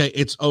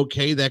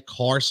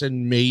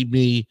made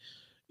me,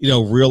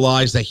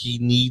 realize that he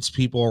needs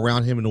people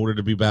around him in order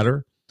to be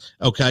better.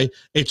 Okay.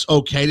 It's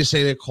okay to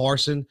say that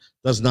Carson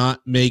does not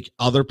make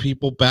other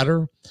people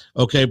better.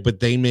 Okay. But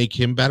they make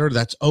him better.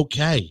 That's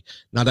okay.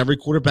 Not every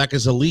quarterback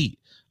is elite.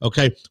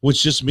 Okay,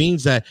 which just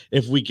means that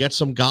if we get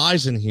some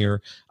guys in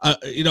here,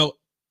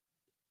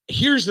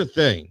 here's the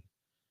thing.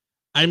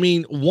 I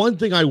mean, one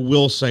thing I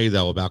will say,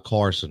 though, about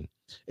Carson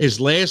is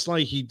last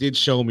night he did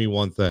show me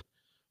one thing.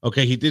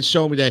 Okay, he did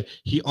show me that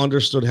he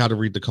understood how to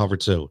read the cover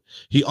two.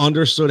 He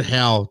understood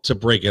how to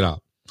break it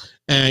up.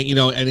 And,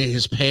 and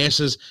his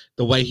passes,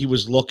 the way he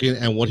was looking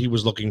and what he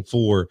was looking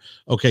for,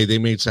 okay, they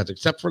made sense,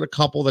 except for the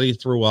couple that he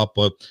threw up.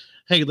 But,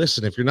 hey,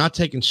 listen, if you're not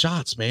taking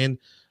shots, man,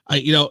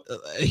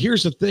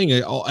 here's the thing.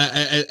 At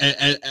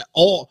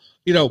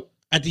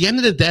the end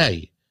of the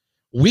day,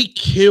 we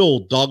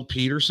kill Doug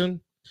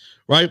Peterson,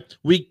 right?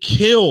 We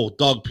kill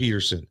Doug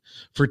Peterson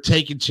for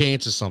taking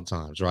chances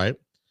sometimes, right?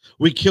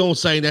 We kill him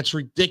saying that's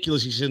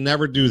ridiculous. He should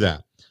never do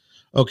that.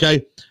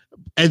 Okay.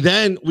 And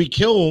then we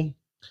kill him.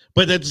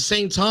 But at the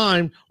same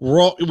time,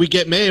 we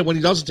get mad when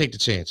he doesn't take the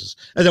chances.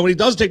 And then when he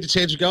does take the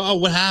chance, we go, oh,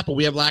 what happened?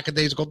 We have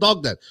lackadaisical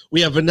Doug then. We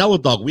have vanilla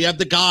Doug. We have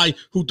the guy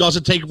who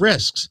doesn't take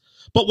risks.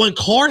 But when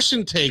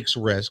Carson takes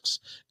risks,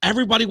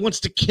 everybody wants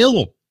to kill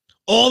him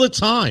all the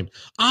time.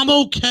 I'm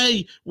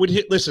okay with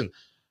it. Listen,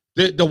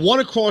 the one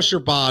across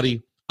your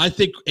body, I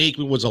think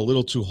Aikman was a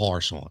little too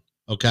harsh on.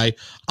 Okay.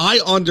 I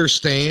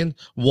understand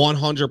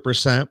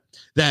 100%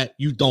 that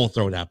you don't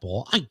throw that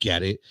ball. I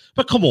get it.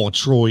 But come on,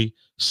 Troy,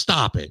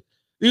 stop it.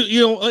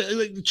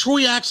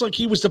 Troy acts like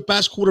he was the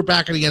best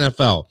quarterback in the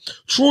NFL.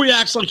 Troy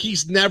acts like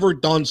he's never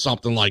done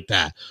something like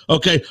that.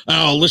 Okay.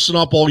 Oh, listen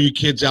up, all you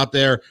kids out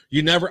there.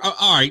 You never.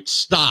 All right,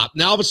 stop.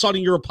 Now all of a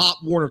sudden you're a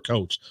Pop Warner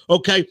coach.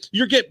 Okay.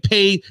 You're getting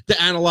paid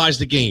to analyze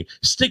the game.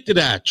 Stick to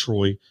that,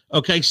 Troy.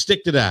 Okay.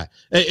 Stick to that.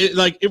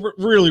 It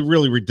really,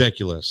 really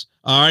ridiculous.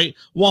 All right.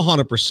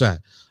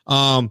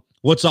 100%.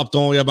 What's up,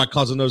 Don? Yeah, my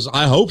cousin knows.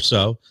 I hope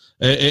so.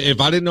 If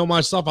I didn't know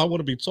my stuff, I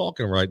wouldn't be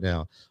talking right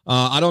now.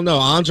 I don't know.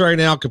 Andre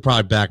now could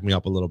probably back me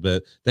up a little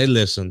bit. They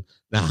listen.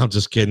 Nah, I'm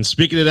just kidding.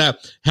 Speaking of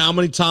that, how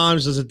many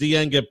times does a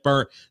DN get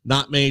burnt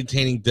not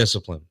maintaining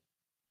discipline?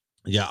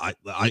 Yeah,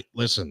 I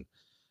listen.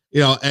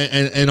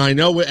 And I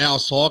know what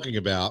Al's talking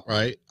about,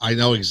 right? I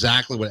know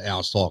exactly what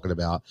Al's talking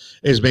about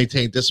is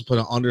maintaining discipline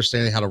and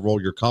understanding how to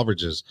roll your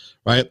coverages,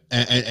 right?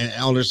 And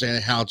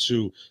understanding how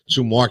to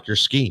mark your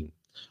scheme.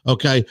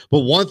 Okay.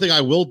 But one thing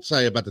I will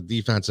say about the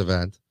defensive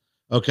end,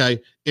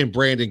 okay, in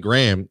Brandon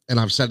Graham, and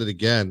I've said it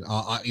again,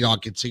 I'll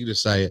continue to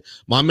say it.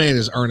 My man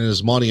is earning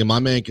his money, and my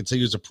man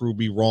continues to prove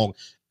me wrong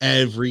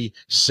every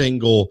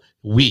single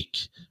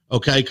week,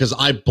 okay, because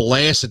I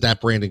blasted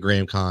that Brandon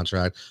Graham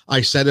contract.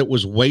 I said it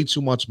was way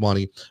too much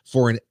money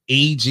for an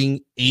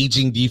aging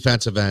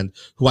defensive end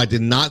who I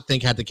did not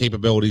think had the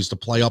capabilities to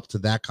play up to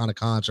that kind of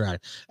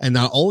contract. And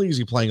not only is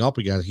he playing up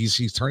again,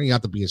 he's turning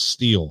out to be a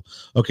steal.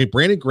 Okay,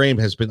 Brandon Graham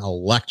has been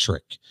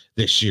electric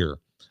this year.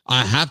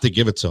 I have to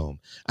give it to him.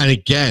 And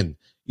again,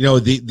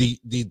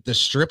 the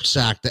strip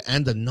sack to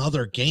end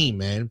another game,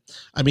 man.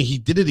 I mean, he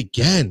did it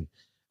again.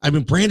 I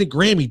mean, Brandon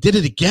Graham, he did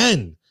it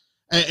again.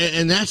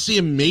 And that's the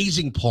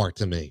amazing part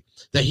to me,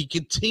 that he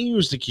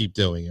continues to keep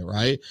doing it,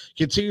 right?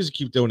 Continues to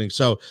keep doing it.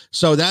 So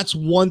that's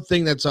one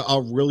thing that's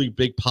a really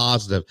big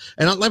positive.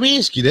 And let me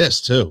ask you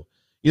this too.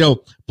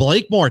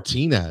 Blake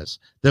Martinez,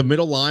 the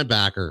middle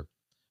linebacker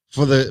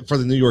for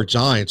the New York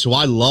Giants, who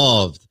I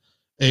loved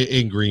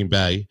in Green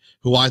Bay,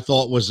 who I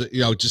thought was,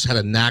 just had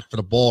a knack for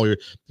the ball.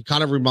 He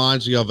kind of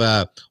reminds me of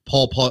remember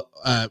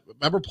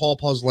Paul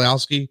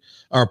Posluszny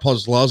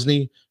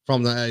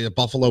from the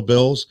Buffalo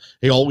Bills.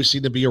 He always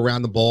seemed to be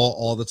around the ball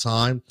all the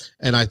time.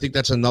 And I think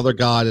that's another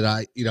guy that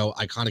I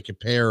kind of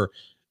compare,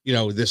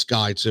 this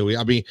guy to.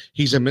 I mean,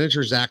 he's a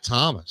miniature Zach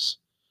Thomas.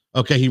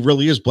 Okay, he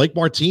really is. Blake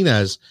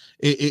Martinez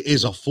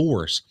is a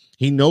force.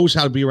 He knows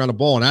how to be around the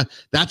ball. And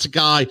that's a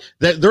guy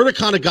that they're the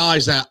kind of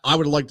guys that I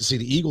would like to see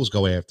the Eagles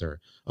go after.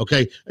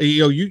 Okay,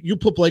 you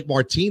put Blake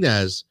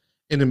Martinez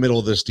in the middle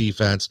of this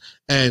defense.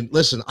 And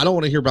listen, I don't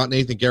want to hear about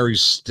Nathan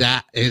Gerry's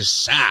his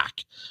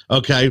sack.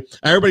 Okay,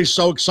 everybody's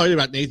so excited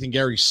about Nathan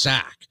Gerry's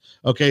sack.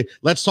 Okay,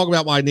 let's talk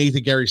about why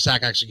Nathan Gerry's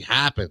sack actually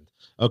happened.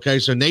 Okay,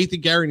 so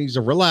Nathan Gerry needs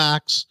to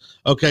relax.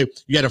 Okay,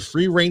 you had a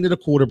free reign to the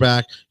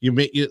quarterback. You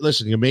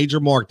made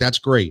your mark. That's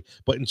great.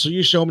 But until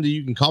you show me that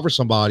you can cover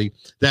somebody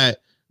that,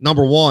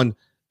 number one,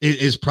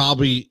 is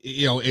probably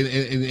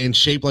in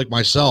shape like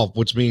myself,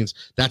 which means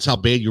that's how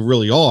bad you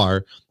really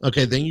are.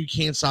 Okay, then you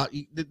can't stop.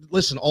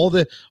 Listen, all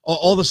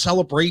the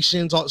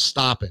celebrations,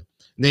 stop it,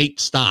 Nate.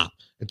 Stop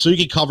until you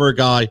can cover a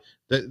guy.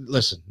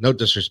 Listen, no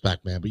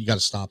disrespect, man, but you got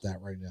to stop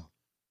that right now.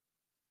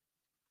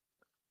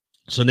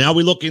 So now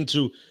we look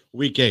into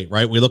week 8,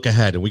 right? We look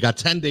ahead, and we got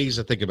 10 days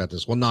to think about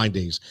this. 9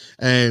 days.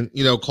 And,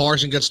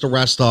 Carson gets to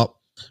rest up,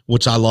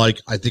 which I like.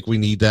 I think we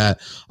need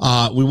that.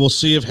 We will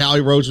see if Howie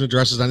Roseman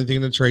addresses anything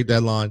in the trade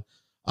deadline.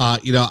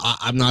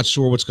 I'm not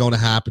sure what's going to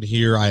happen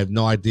here. I have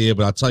no idea,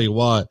 but I'll tell you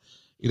what,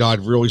 I'd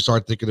really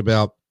start thinking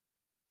about,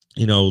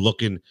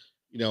 looking,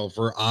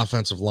 for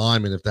offensive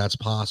linemen if that's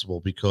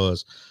possible,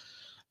 because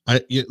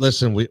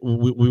listen,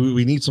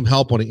 we need some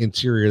help on the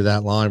interior of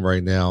that line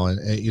right now.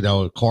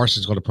 And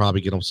Carson's going to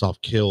probably get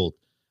himself killed.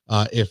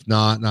 If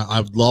not, now,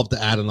 I'd love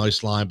to add a nice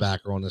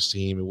linebacker on this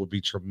team. It would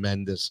be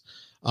tremendous.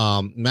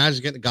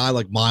 Imagine getting a guy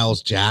like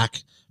Miles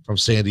Jack from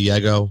San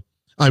Diego.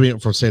 I mean,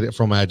 from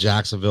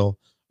Jacksonville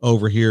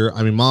over here.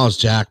 I mean, Miles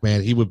Jack,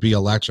 man, he would be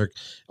electric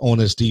on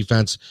this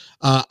defense.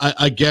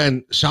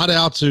 Again, shout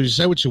out to, you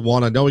say what you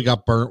want. I know he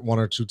got burnt 1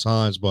 or 2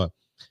 times, but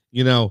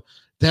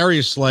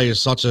Darius Slay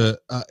is such a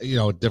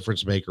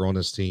difference maker on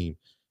this team.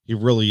 He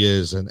really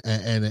is, and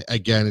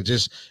again,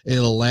 it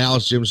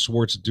allows Jim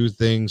Schwartz to do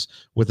things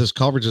with his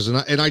coverages.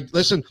 And I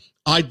listen.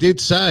 I did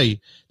say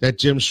that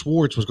Jim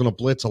Schwartz was going to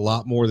blitz a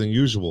lot more than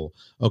usual.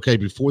 Okay,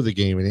 before the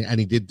game, and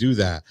he did do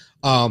that.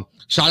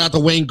 Shout out to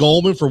Wayne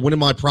Goldman for winning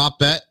my prop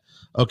bet.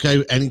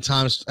 Okay,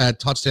 anytime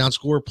touchdown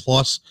score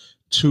plus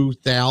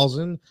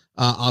 2,000.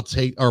 I'll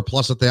take, or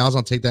plus 1,000.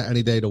 I'll take that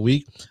any day of the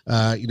week.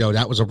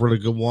 That was a really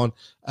good one.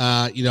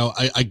 I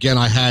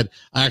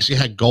actually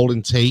had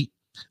Golden Tate.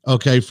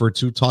 Okay, for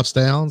 2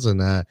 touchdowns, and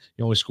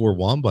he only scored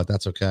 1, but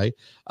that's okay.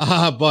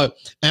 But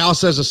Al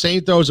says the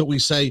same throws that we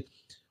say,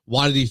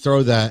 why did he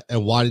throw that,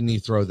 and why didn't he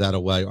throw that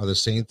away, are the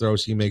same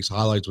throws he makes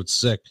highlights with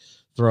sick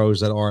throws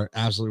that are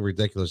absolutely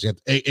ridiculous.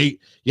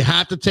 You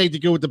have to take the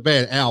good with the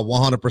bad, Al,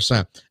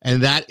 100%.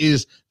 And that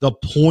is the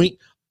point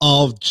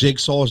of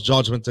Jigsaw's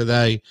judgment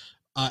today.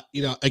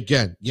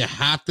 Again, you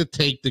have to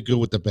take the good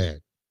with the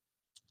bad.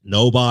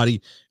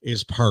 Nobody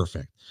is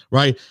perfect,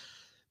 right?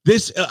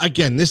 This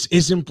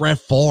isn't Brett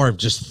Favre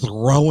just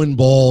throwing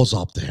balls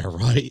up there,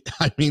 right?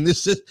 I mean,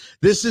 this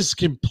is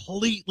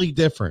completely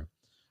different.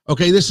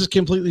 Okay, this is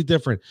completely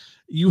different.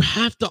 You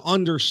have to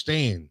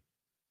understand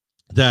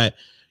that,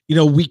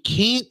 we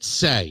can't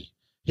say,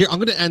 here, I'm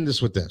going to end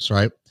this with this,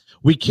 right?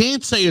 We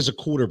can't say as a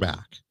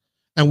quarterback,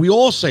 and we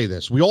all say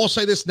this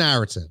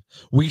narrative.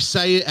 We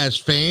say it as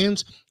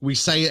fans. We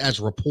say it as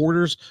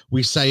reporters.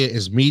 We say it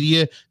as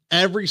media.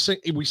 We say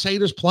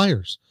it as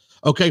players.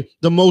 Okay,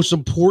 the most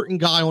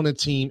important guy on the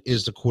team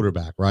is the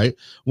quarterback, right?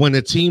 When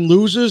the team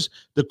loses,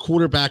 the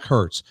quarterback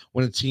hurts.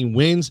 When the team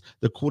wins,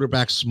 the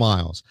quarterback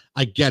smiles.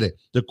 I get it.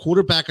 The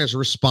quarterback is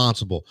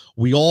responsible.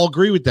 We all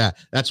agree with that.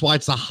 That's why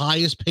it's the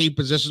highest paid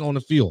position on the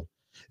field.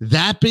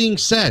 That being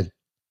said,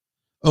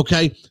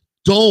 okay,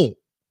 don't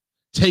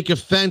take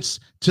offense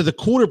to the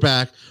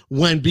quarterback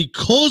when,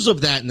 because of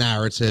that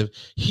narrative,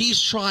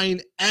 he's trying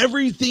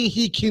everything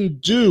he can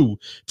do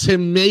to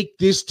make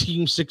this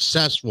team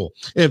successful.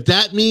 If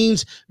that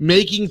means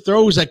making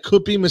throws that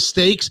could be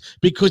mistakes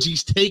because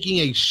he's taking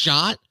a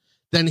shot,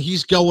 then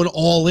he's going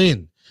all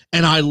in.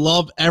 And I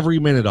love every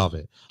minute of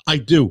it. I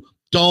do.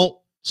 Don't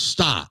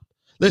stop.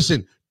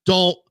 Listen,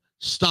 don't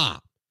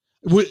stop.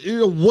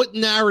 What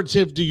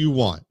narrative do you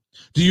want?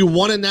 Do you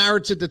want a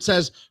narrative that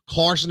says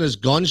Carson is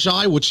gun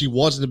shy, which he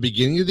was in the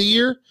beginning of the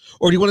year?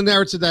 Or do you want a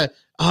narrative that,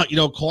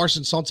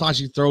 Carson, sometimes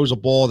he throws a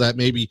ball that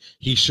maybe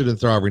he shouldn't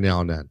throw every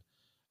now and then?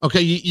 Okay,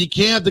 you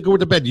can't have to go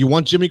with the bed. Do you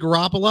want Jimmy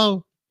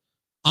Garoppolo?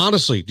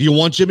 Honestly, do you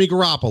want Jimmy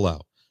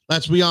Garoppolo?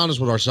 Let's be honest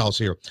with ourselves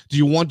here. Do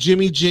you want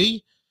Jimmy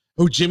G?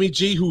 Who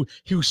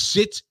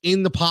sits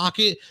in the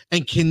pocket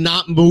and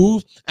cannot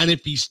move, and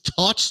if he's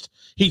touched,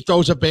 he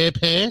throws a bad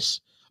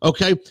pass.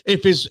 Okay,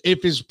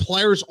 if his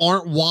players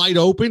aren't wide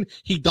open,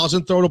 he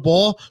doesn't throw the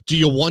ball. Do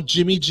you want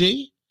Jimmy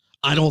G?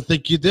 I don't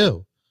think you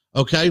do.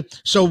 Okay,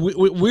 so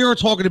we are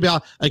talking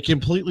about a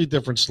completely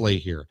different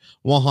slate here,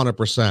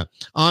 100%.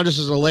 This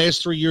is the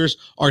last 3 years,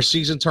 our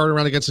season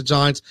turnaround against the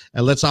Giants,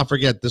 and let's not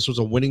forget, this was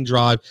a winning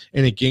drive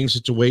in a game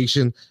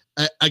situation.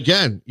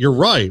 Again, you're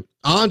right,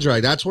 Andre,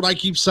 that's what I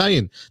keep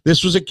saying.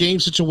 This was a game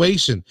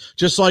situation,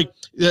 just like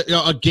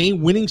a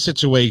game-winning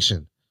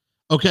situation.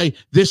 Okay,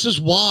 this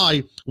is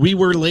why we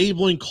were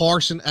labeling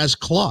Carson as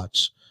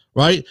clutch.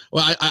 Right.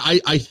 Well,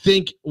 I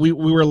think we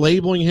were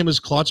labeling him as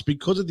clutch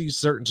because of these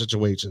certain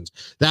situations.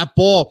 That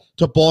ball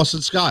to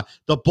Boston Scott,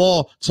 the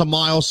ball to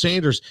Miles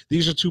Sanders.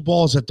 These are two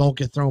balls that don't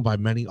get thrown by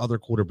many other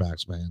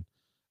quarterbacks, man.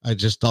 It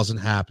just doesn't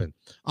happen.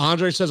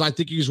 Andre says, I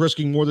think he's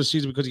risking more this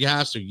season because he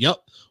has to. Yep,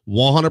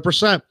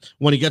 100%.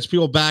 When he gets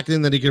people back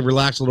in, then he can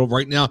relax a little.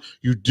 Right now,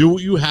 you do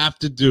what you have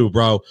to do,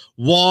 bro.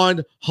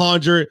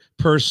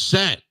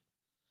 100%.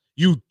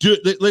 You do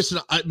listen,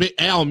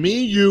 Al.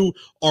 Me and you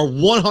are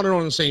 100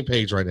 on the same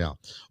page right now.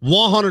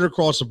 100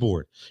 across the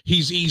board.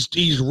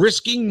 He's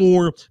risking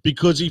more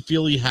because he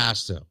feels he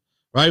has to.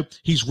 Right?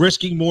 He's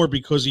risking more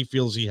because he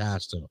feels he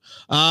has to.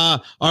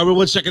 All right,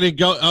 1 second and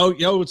go. Oh,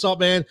 yo, what's up,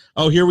 man?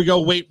 Oh, here we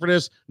go. Wait for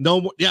this.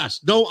 No more. Yes,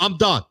 no. I'm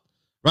done.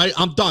 Right?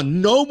 I'm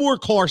done. No more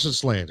Carson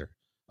slander.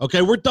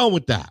 Okay, we're done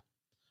with that.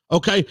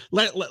 Okay,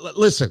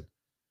 listen.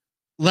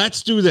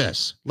 Let's do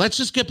this. Let's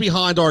just get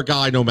behind our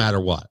guy, no matter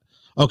what.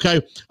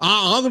 Okay,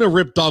 I'm going to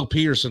rip Doug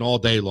Peterson all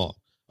day long.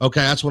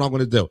 Okay, that's what I'm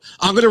going to do.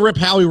 I'm going to rip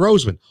Howie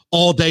Roseman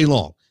all day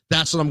long.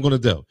 That's what I'm going to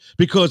do.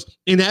 Because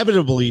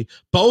inevitably,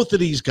 both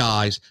of these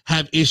guys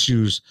have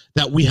issues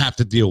that we have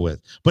to deal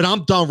with. But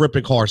I'm done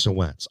ripping Carson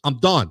Wentz. I'm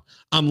done.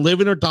 I'm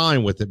living or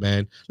dying with it,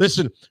 man.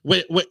 Listen,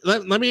 wait,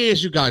 let me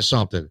ask you guys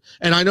something.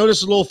 And I know this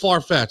is a little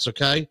far-fetched,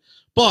 okay?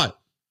 But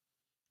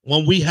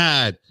when we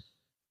had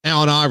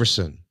Allen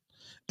Iverson,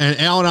 and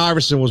Allen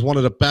Iverson was one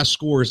of the best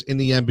scorers in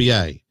the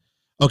NBA,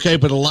 okay,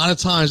 but a lot of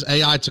times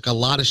AI took a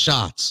lot of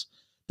shots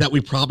that we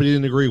probably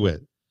didn't agree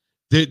with.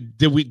 Did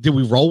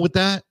we roll with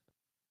that?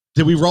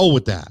 Did we roll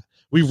with that?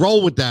 We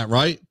roll with that,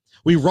 right?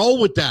 We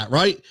roll with that,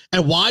 right?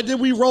 And why did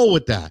we roll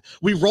with that?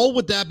 We rolled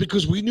with that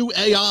because we knew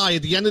AI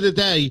at the end of the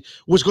day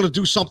was going to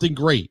do something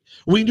great.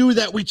 We knew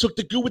that we took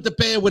the good with the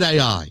bad with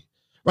AI,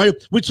 right?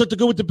 We took the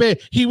good with the bad.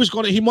 He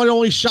might have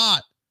only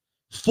shot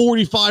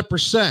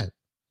 45%,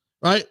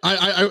 right?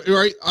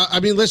 I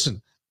mean,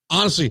 listen,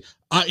 honestly,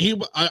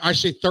 I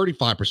say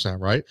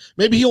 35%, right?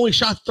 Maybe he only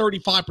shot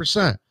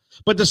 35%.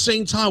 But at the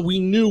same time, we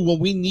knew when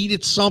we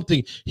needed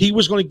something, he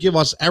was going to give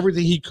us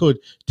everything he could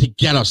to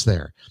get us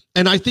there.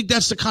 And I think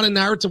that's the kind of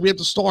narrative we have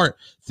to start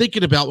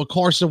thinking about with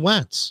Carson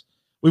Wentz.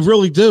 We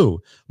really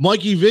do.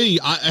 Mikey V,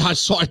 I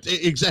saw it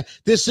exactly.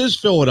 This is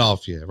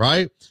Philadelphia,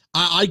 right?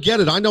 I get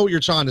it. I know what you're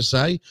trying to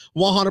say.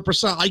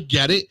 100%. I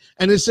get it.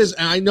 And this is,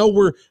 and I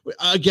know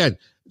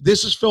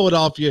this is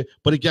Philadelphia,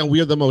 but again,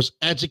 we are the most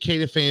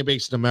educated fan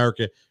base in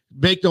America.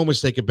 Make no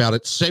mistake about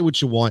it. Say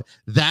what you want.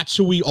 That's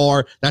who we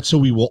are. That's who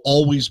we will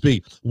always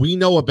be. We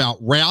know about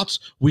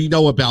routes. We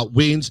know about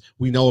wins.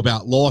 We know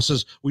about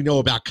losses. We know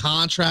about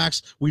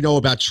contracts. We know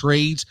about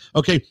trades.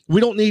 Okay, we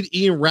don't need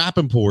Ian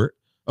Rappaport,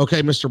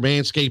 okay, Mr.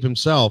 Manscaped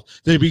himself,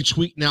 to be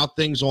tweeting out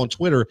things on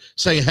Twitter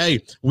saying,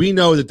 hey, we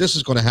know that this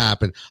is going to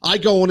happen. I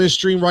go on this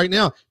stream right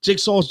now,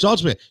 Jigsaw's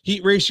Judgment,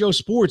 Heat Ratio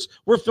Sports.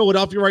 We're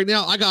Philadelphia right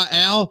now. I got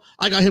Al.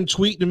 I got him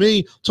tweeting to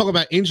me, talking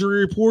about injury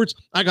reports.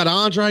 I got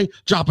Andre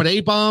dropping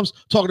A-bombs,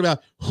 talking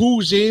about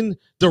who's in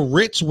the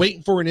Ritz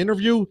waiting for an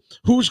interview,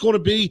 who's going to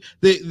be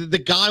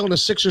the guy on the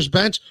Sixers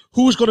bench,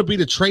 who's going to be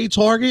the trade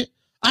target.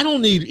 I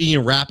don't need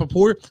Ian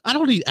Rappaport. I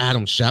don't need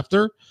Adam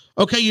Schefter.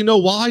 Okay, you know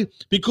why?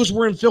 Because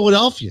we're in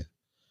Philadelphia.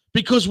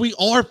 Because we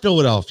are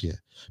Philadelphia.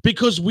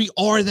 Because we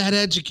are that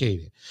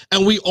educated.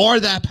 And we are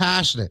that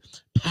passionate.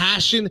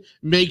 Passion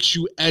makes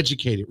you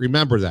educated.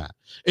 Remember that.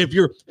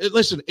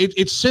 Listen,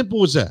 it's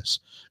simple as this.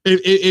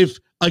 If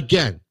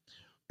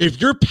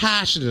you're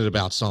passionate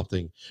about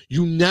something,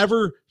 you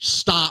never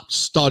stop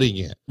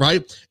studying it,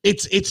 right?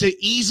 It's an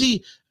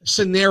easy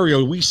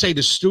scenario we say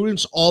to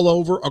students all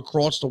over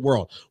across the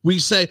world. We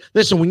say,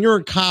 listen, when you're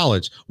in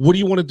college, what do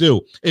you want to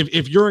do?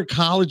 If you're in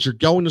college, you're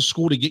going to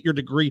school to get your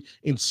degree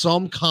in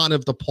some kind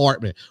of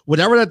department.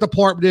 Whatever that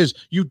department is,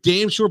 you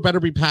damn sure better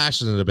be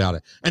passionate about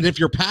it. And if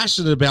you're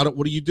passionate about it,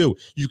 what do?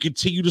 You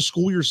continue to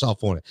school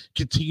yourself on it.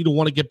 Continue to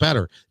want to get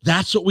better.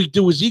 That's what we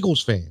do as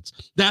Eagles fans.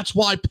 That's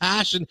why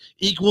passion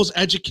equals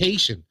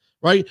education.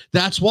 Right?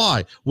 That's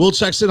why. Will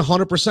Sexton,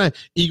 100%.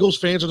 Eagles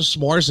fans are the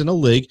smartest in the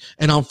league,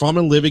 and I'm from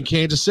and live in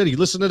Kansas City.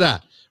 Listen to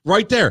that.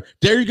 Right there.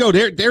 There you go.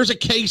 There's a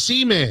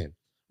KC man.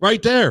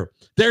 Right there.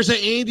 There's an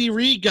Andy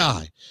Reid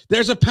guy.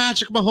 There's a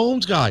Patrick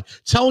Mahomes guy.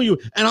 Telling you,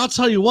 and I'll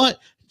tell you what,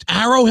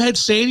 Arrowhead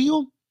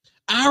Stadium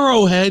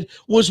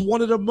was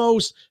one of the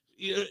most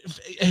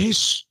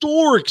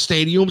historic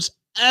stadiums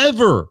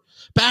ever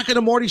back in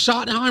the Marty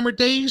Schottenheimer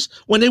days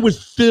when they would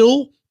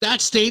fill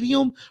that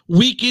stadium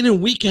week in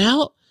and week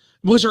out?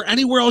 Was there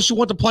anywhere else you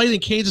want to play than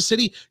Kansas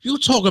City? You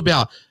talk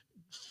about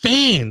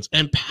fans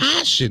and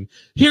passion.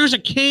 Here's a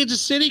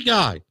Kansas City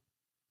guy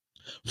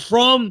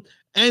from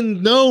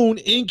and known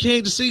in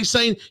Kansas City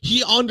saying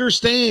he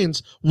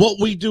understands what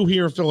we do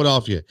here in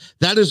Philadelphia.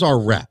 That is our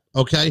rep,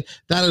 okay?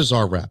 That is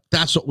our rep.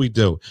 That's what we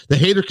do. The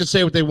haters can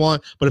say what they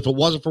want, but if it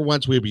wasn't for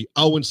Wentz, we'd be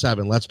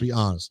 0-7. Let's be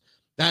honest.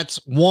 That's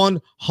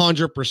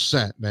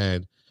 100%,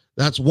 man.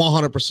 That's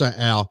 100%,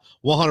 Al.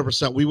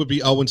 100%. We would be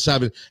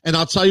 0-7. And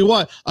I'll tell you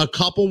what, a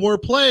couple more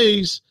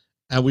plays,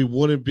 and we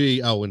wouldn't be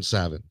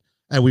 0-7.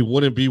 And we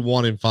wouldn't be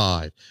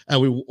 1-5.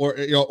 And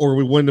or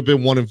we wouldn't have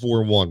been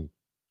 1-4-1.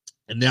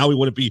 And now we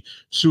wouldn't be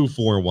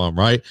 2-4-1,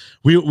 right?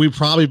 We'd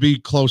probably be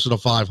closer to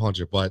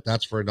 500, but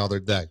that's for another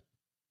day.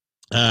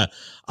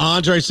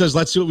 Andre says,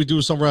 let's see what we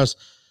do somewhere else.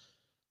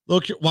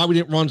 Look, why we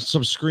didn't run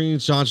some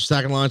screens, John,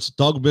 stacking lines.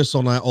 Doug missed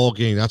on that all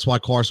game. That's why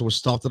Carson was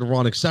stuffed in the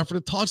run, except for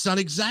the touchdown.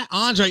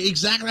 Andre,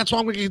 exactly. That's why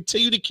I'm going to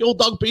continue to kill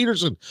Doug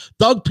Peterson.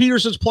 Doug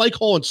Peterson's play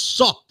calling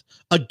sucked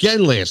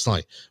again last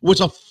night. It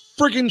was a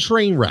freaking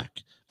train wreck.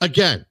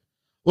 Again,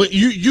 well,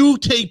 you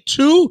take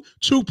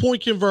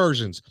two-point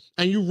conversions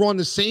and you run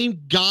the same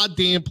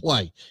goddamn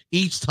play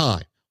each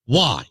time.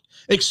 Why?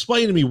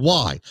 Explain to me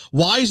why.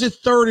 Why is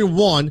it 3rd and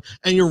 1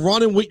 and you're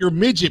running with your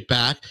midget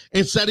back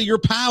instead of your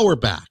power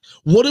back?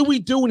 What are we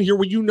doing here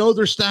when you know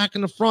they're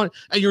stacking the front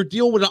and you're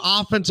dealing with an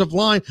offensive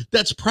line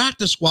that's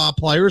practice squad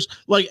players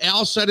like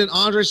Al said and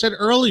Andre said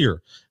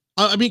earlier?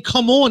 I mean,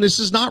 come on. This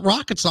is not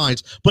rocket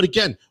science. But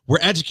again,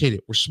 we're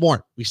educated. We're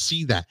smart. We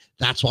see that.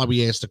 That's why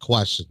we asked the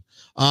question.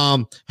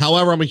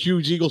 However, I'm a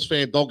huge Eagles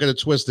fan. Don't get it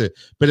twisted.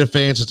 Been a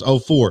fan since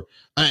 04.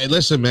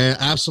 Listen, man,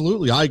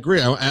 absolutely. I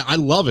agree. I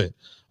love it.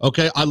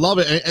 Okay, I love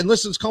it. And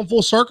listen, it's come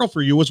full circle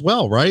for you as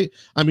well, right?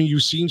 I mean,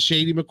 you've seen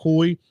Shady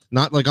McCoy,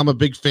 not like I'm a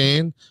big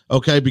fan,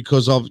 okay,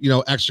 because of,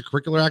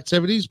 extracurricular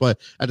activities,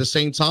 but at the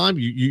same time,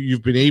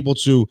 you've been able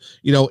to,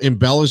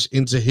 embellish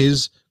into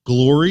his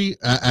glory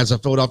as a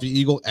Philadelphia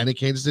Eagle and a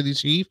Kansas City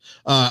Chief.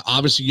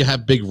 Obviously, you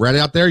have Big Red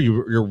out there.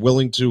 You're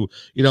willing to,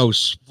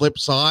 flip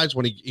sides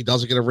when he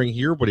doesn't get a ring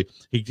here, but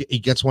he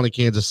gets one in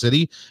Kansas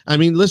City. I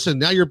mean, listen,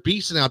 now you're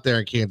beasting out there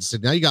in Kansas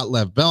City. Now you got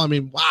Lev Bell. I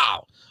mean,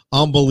 wow.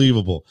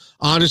 Unbelievable.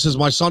 Honest, as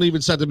my son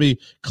even said to me,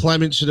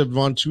 Clement should have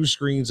run 2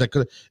 screens. That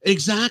could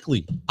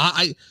exactly.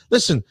 I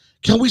listen.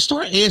 Can we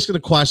start asking the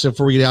question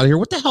before we get out of here?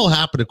 What the hell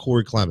happened to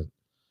Corey Clement?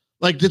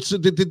 Like, did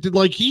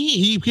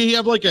he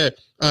have like an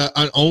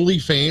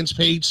OnlyFans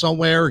page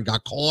somewhere and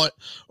got caught,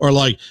 or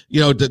like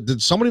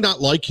did somebody not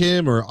like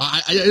him, or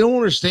I don't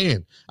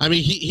understand. I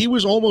mean, he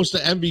was almost the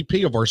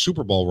MVP of our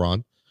Super Bowl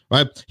run,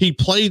 right? He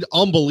played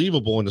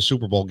unbelievable in the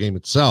Super Bowl game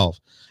itself,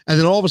 and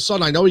then all of a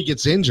sudden, I know he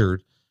gets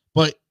injured.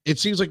 But it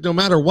seems like no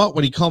matter what,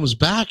 when he comes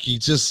back, he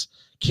just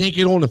can't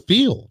get on the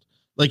field.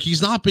 Like,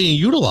 he's not being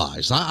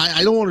utilized.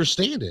 I don't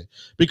understand it.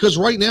 Because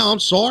right now, I'm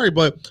sorry,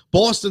 but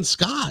Boston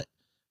Scott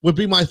would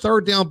be my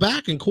 3rd down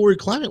back, and Corey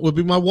Clement would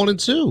be my 1 and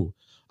 2.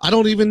 I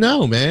don't even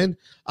know, man.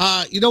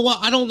 You know what?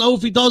 I don't know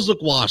if he does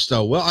look washed,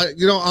 though. Well,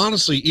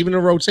 honestly, even in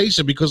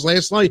rotation, because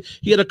last night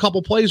he had a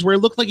couple plays where it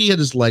looked like he had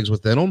his legs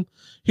within him.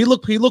 He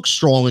looked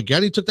strong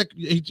again. He took that,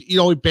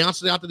 he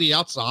bounced it out to the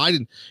outside,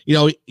 and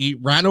he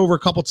ran over a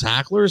couple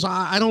tacklers.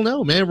 I don't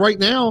know, man. Right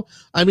now,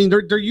 I mean,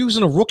 they're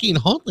using a rookie in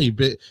Huntley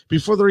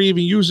before they're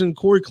even using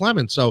Corey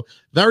Clement. So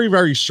very,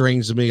 very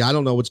strange to me. I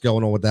don't know what's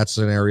going on with that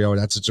scenario or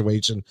that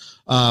situation.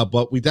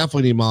 But we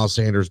definitely need Miles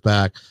Sanders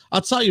back.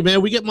 I'll tell you,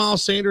 man, we get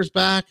Miles Sanders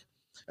back.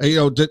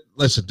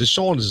 Listen,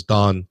 Deshaun is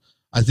done.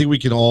 I think we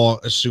can all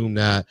assume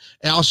that.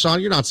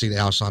 Alshon, you're not seeing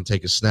Alshon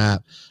take a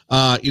snap.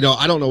 I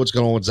don't know what's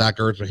going on with Zach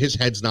Ertz, but his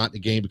head's not in the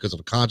game because of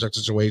a contract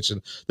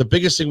situation. The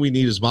biggest thing we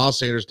need is Miles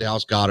Sanders,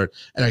 Dallas Goedert,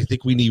 and I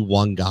think we need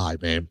one guy,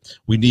 man.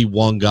 We need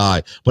one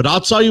guy. But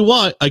I'll tell you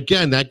what,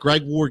 again, that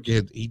Greg Ward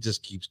kid, he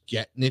just keeps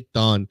getting it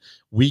done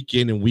week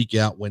in and week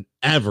out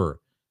whenever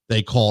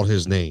they called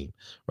his name,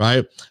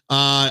 right?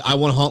 I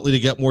want Huntley to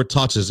get more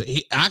touches.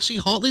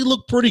 Huntley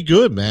looked pretty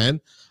good, man.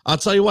 I'll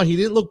tell you what, he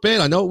didn't look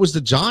bad. I know it was the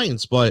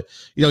Giants, but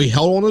he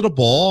held onto the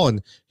ball, and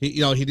he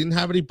didn't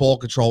have any ball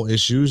control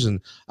issues.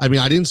 And I mean,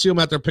 I didn't see him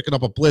out there picking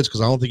up a blitz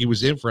because I don't think he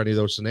was in for any of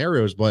those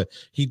scenarios, but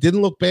he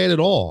didn't look bad at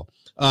all.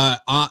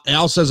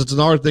 Al says it's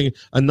another thing.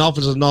 Enough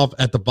is enough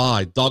at the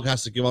bye. Doug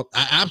has to give up.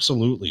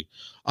 Absolutely.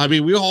 I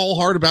mean, we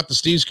all heard about the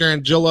Steve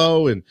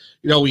Scarangillo, and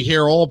we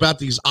hear all about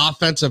these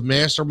offensive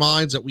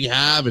masterminds that we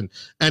have. And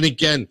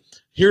again,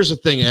 here's the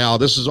thing, Al.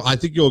 I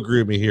think you'll agree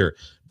with me here,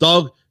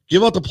 Doug.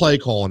 Give up the play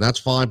calling. That's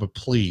fine, but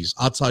please,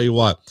 I'll tell you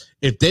what.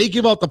 If they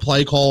give up the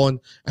play calling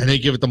and they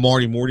give it to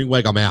Marty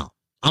Morningweg,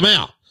 I'm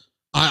out.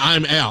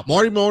 I'm out.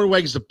 Marty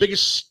Mornhinweg is the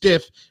biggest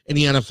stiff in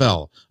the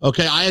NFL.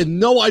 Okay, I had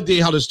no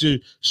idea how this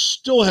dude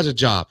still has a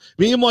job.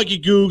 Me and Mikey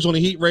Googs on the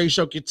Heat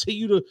Ratio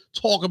continue to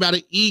talk about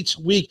it each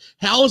week.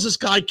 How does this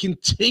guy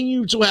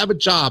continue to have a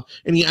job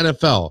in the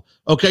NFL?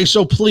 Okay,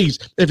 so please,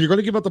 if you're going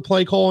to give up the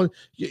play calling,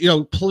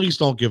 please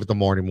don't give it to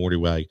Marty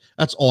Mornhinweg.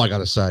 That's all I got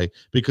to say,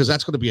 because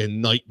that's going to be a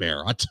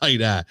nightmare. I'll tell you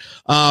that.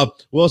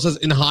 Will says,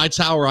 in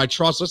Hightower, I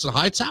trust. Listen,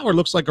 Hightower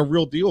looks like a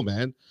real deal,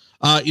 man.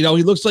 He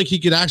looks like he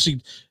could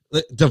actually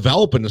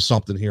develop into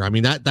something here. I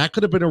mean, that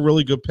could have been a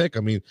really good pick.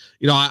 I mean,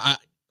 I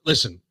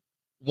listen,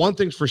 one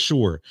thing's for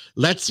sure.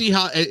 Let's see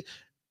how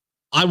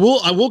I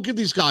will give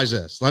these guys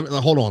this.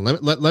 Hold on.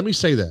 Let me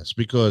say this,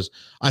 because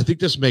I think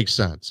this makes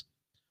sense.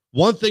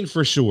 One thing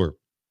for sure,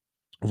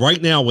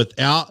 right now,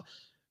 without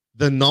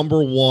the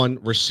number one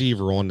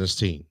receiver on this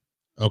team,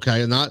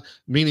 okay, and not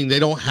meaning they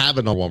don't have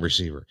a number one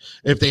receiver.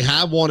 If they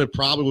have one, it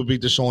probably would be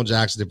Deshaun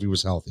Jackson if he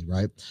was healthy,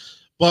 right?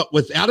 But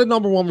without a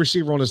number one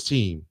receiver on his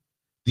team,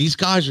 these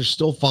guys are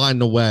still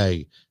finding a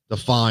way to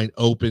find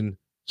open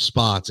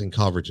spots and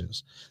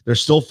coverages. They're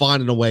still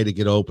finding a way to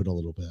get open a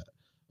little bit.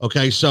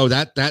 Okay, so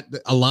that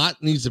a lot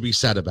needs to be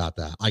said about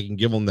that. I can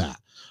give them that.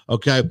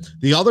 Okay.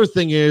 The other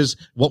thing is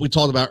what we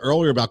talked about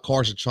earlier about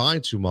Carson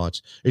trying too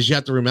much is you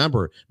have to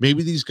remember,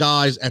 maybe these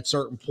guys at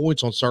certain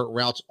points on certain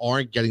routes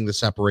aren't getting the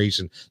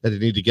separation that they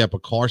need to get,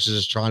 but Carson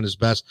is trying his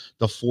best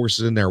to force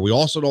it in there. We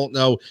also don't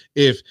know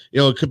if,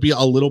 it could be a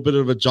little bit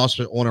of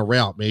adjustment on a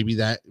route. Maybe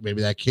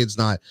that kid's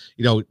not,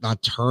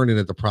 not turning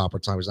at the proper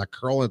time. He's not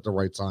curling at the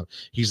right time.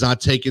 He's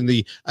not taking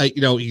the,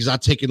 he's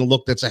not taking the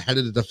look that's ahead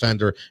of the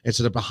defender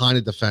instead of behind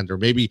the defender.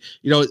 Maybe,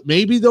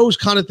 maybe those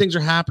kind of things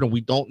are happening.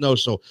 We don't know.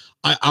 So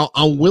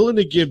I'm willing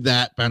to give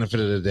that benefit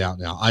of the doubt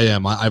now. I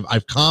am.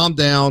 I've calmed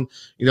down.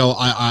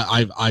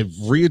 I've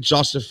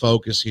readjusted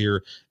focus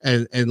here,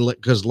 and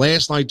because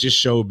last night just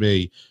showed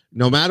me,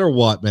 no matter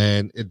what,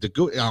 man,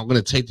 I'm going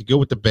to take the good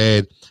with the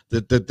bad.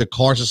 The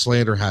Carson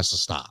slander has to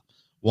stop.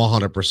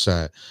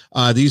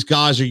 100%. These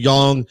guys are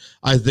young.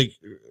 I think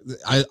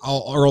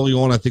early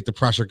on, I think the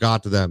pressure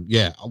got to them.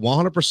 Yeah,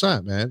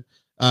 100%, man.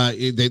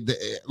 They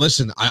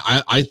listen.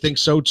 I think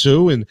so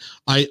too, and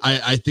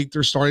I think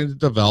they're starting to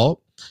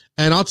develop.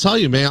 And I'll tell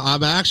you, man,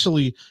 I'm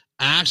actually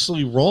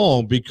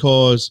wrong,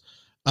 because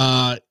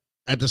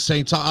at the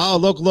same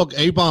time, look,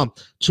 A-Bomb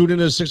tuned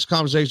into the 6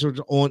 conversation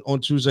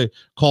on Tuesday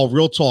called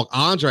Real Talk.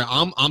 Andre,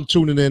 I'm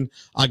tuning in.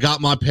 I got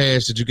my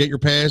pass. Did you get your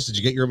pass? Did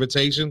you get your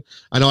invitation?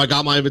 I know I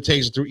got my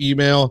invitation through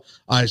email.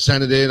 I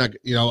sent it in.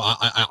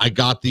 I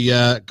got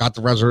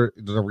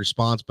the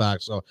response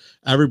back. So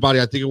everybody,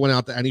 I think it went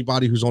out to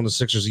anybody who's on the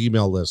Sixers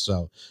email list.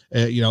 So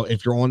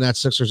if you're on that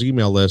Sixers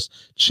email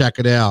list, check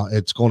it out.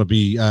 It's going to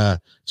be a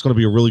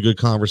really good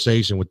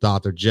conversation with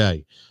Dr.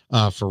 J,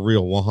 for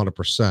real,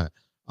 100%.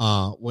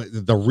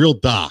 The real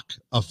doc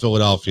of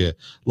Philadelphia,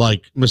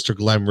 like Mr.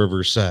 Glenn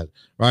Rivers said,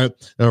 right?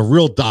 The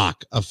real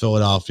doc of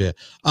Philadelphia.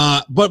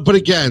 But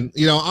again,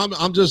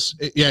 I'm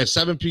just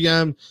 7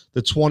 p.m.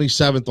 the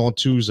 27th on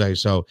Tuesday.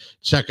 So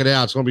check it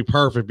out. It's going to be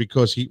perfect,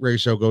 because Heat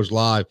Ratio goes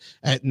live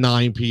at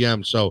 9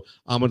 p.m. So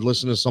I'm going to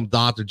listen to some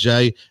Dr.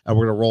 J, and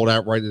we're going to roll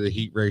that right into the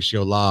Heat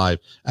Ratio live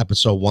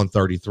episode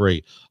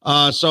 133.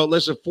 So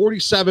listen,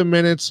 47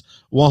 minutes.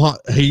 Well,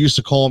 he used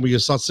to call me a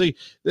son. See,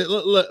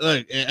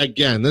 look,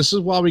 again, this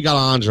is why we got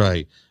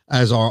Andre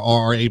as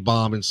our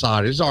A-Bomb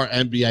insider. This is our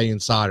NBA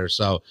insider.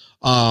 So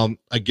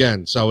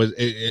again, so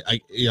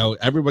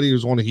everybody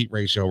who's on the Heat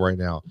Ratio right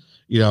now,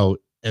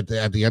 at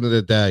the end of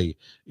the day,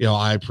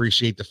 I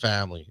appreciate the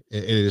family.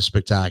 It is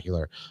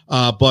spectacular.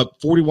 But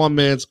 41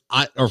 minutes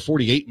or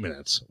 48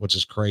 minutes, which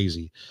is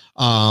crazy.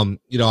 I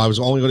was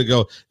only going to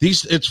go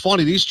it's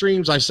funny. These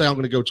streams, I say I'm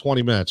going to go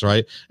 20 minutes,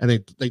 right? And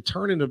they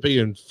turn into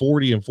being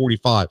 40 and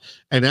 45.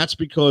 And that's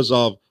because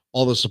of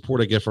all the support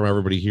I get from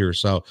everybody here.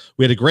 So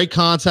we had a great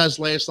contest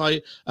last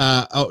night,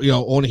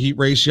 on the Heat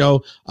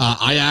Ratio.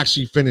 I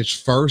actually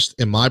finished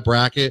first in my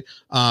bracket.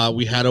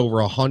 We had over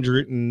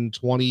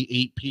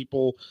 128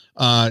 people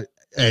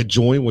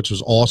join, which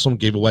was awesome.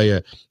 Gave away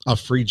a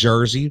free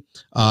jersey.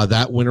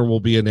 That winner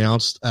will be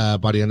announced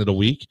by the end of the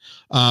week.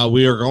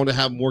 We are going to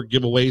have more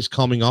giveaways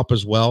coming up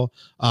as well.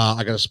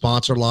 I got a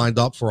sponsor lined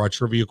up for our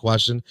trivia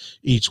question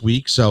each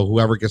week. So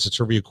whoever gets a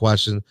trivia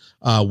question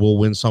will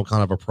win some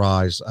kind of a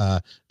prize.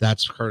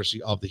 That's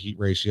courtesy of the Heat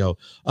Ratio.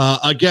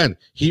 Again,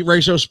 Heat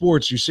Ratio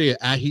Sports. You see it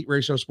at Heat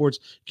Ratio Sports.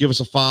 Give us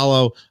a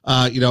follow.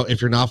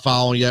 If you're not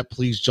following yet,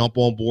 please jump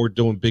on board,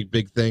 doing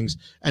big things.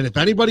 And if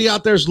anybody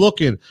out there is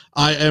looking,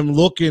 I am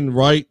looking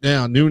right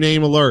now. New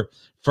name alert.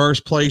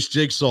 First place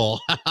Jigsaw.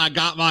 I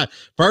got my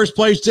first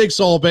place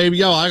Jigsaw, baby.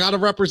 Yo, I got to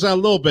represent a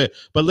little bit.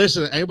 But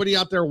listen, anybody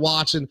out there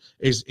watching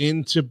is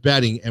into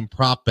betting and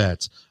prop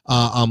bets.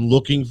 I'm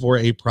looking for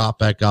a prop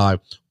bet guy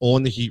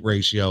on the Heat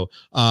Ratio.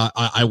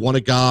 I want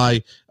a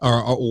guy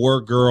or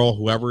a girl,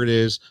 whoever it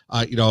is,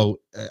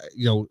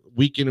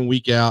 week in and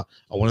week out.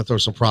 I want to throw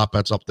some prop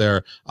bets up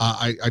there.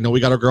 I know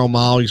we got our girl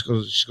Molly.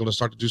 She's going to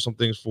start to do some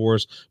things for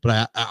us.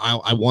 But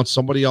I want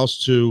somebody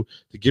else to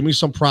give me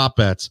some prop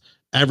bets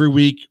every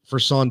week for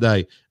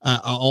Sunday.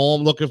 All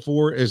I'm looking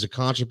for is a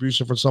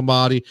contribution from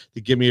somebody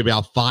to give me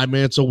about 5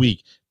 minutes a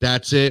week.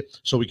 That's it.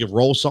 So we can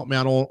roll something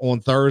out on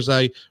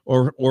Thursday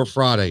or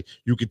Friday.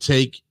 You could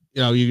take,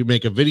 you can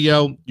make a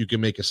video, you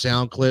can make a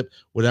sound clip,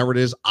 whatever it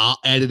is. I'll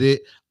edit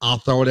it. I'll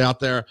throw it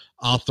out there.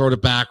 I'll throw the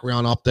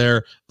background up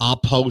there. I'll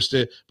post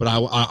it. But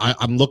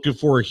I'm looking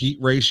for a Heat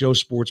Ratio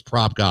Sports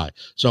prop guy.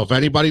 So if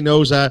anybody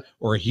knows that,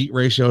 or a Heat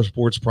Ratio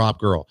Sports prop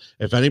girl,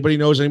 if anybody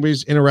knows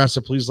anybody's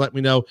interested, please let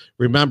me know.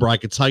 Remember, I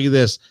can tell you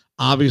this.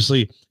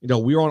 Obviously,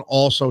 we're on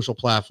all social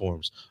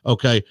platforms.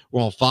 Okay.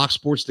 We're on Fox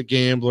Sports The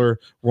Gambler.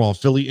 We're on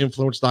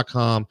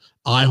PhillyInfluence.com,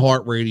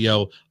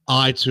 iHeartRadio,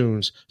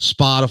 iTunes,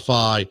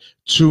 Spotify,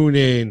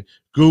 TuneIn,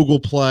 Google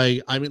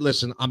Play. I mean,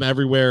 listen, I'm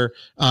everywhere,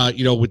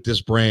 with this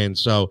brand.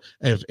 So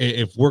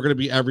if we're going to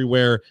be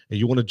everywhere and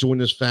you want to join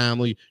this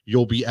family,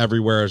 you'll be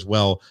everywhere as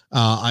well.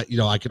 I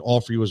can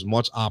offer you as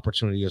much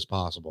opportunity as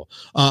possible.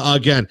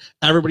 Again,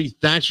 everybody,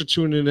 thanks for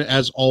tuning in.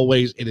 As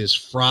always, it is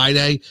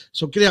Friday.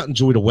 So get out and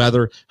enjoy the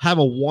weather. Have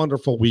a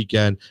wonderful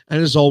weekend.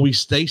 And as always,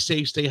 stay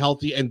safe, stay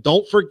healthy. And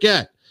don't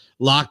forget,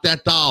 lock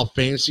that dial.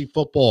 Fantasy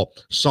football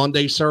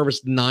Sunday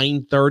service,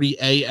 9:30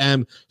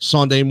 a.m.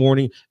 Sunday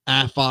morning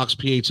at Fox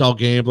PHL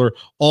Gambler.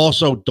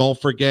 Also, don't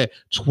forget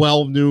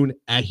 12 noon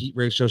at Heat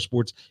Ratio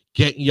Sports,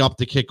 getting you up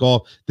to kick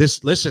off.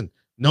 Listen,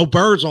 no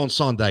birds on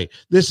Sunday.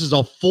 This is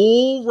a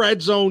full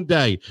red zone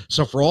day.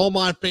 So for all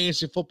my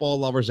fantasy football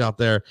lovers out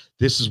there,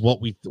 this is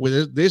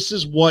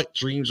what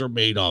dreams are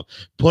made of.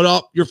 Put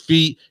up your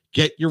feet,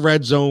 get your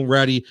red zone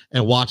ready,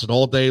 and watch it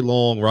all day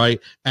long,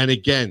 right? And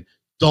again,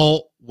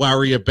 don't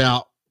worry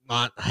about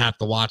not have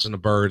to watching the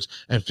birds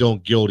and feeling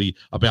guilty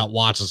about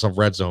watching some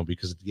red zone,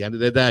 because at the end of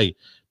the day,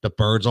 the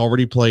birds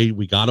already played.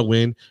 We got to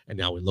win. And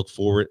now we look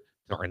forward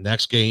to our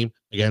next game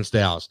against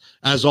Dallas.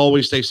 As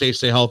always, stay safe,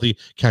 stay healthy.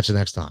 Catch you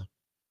next time.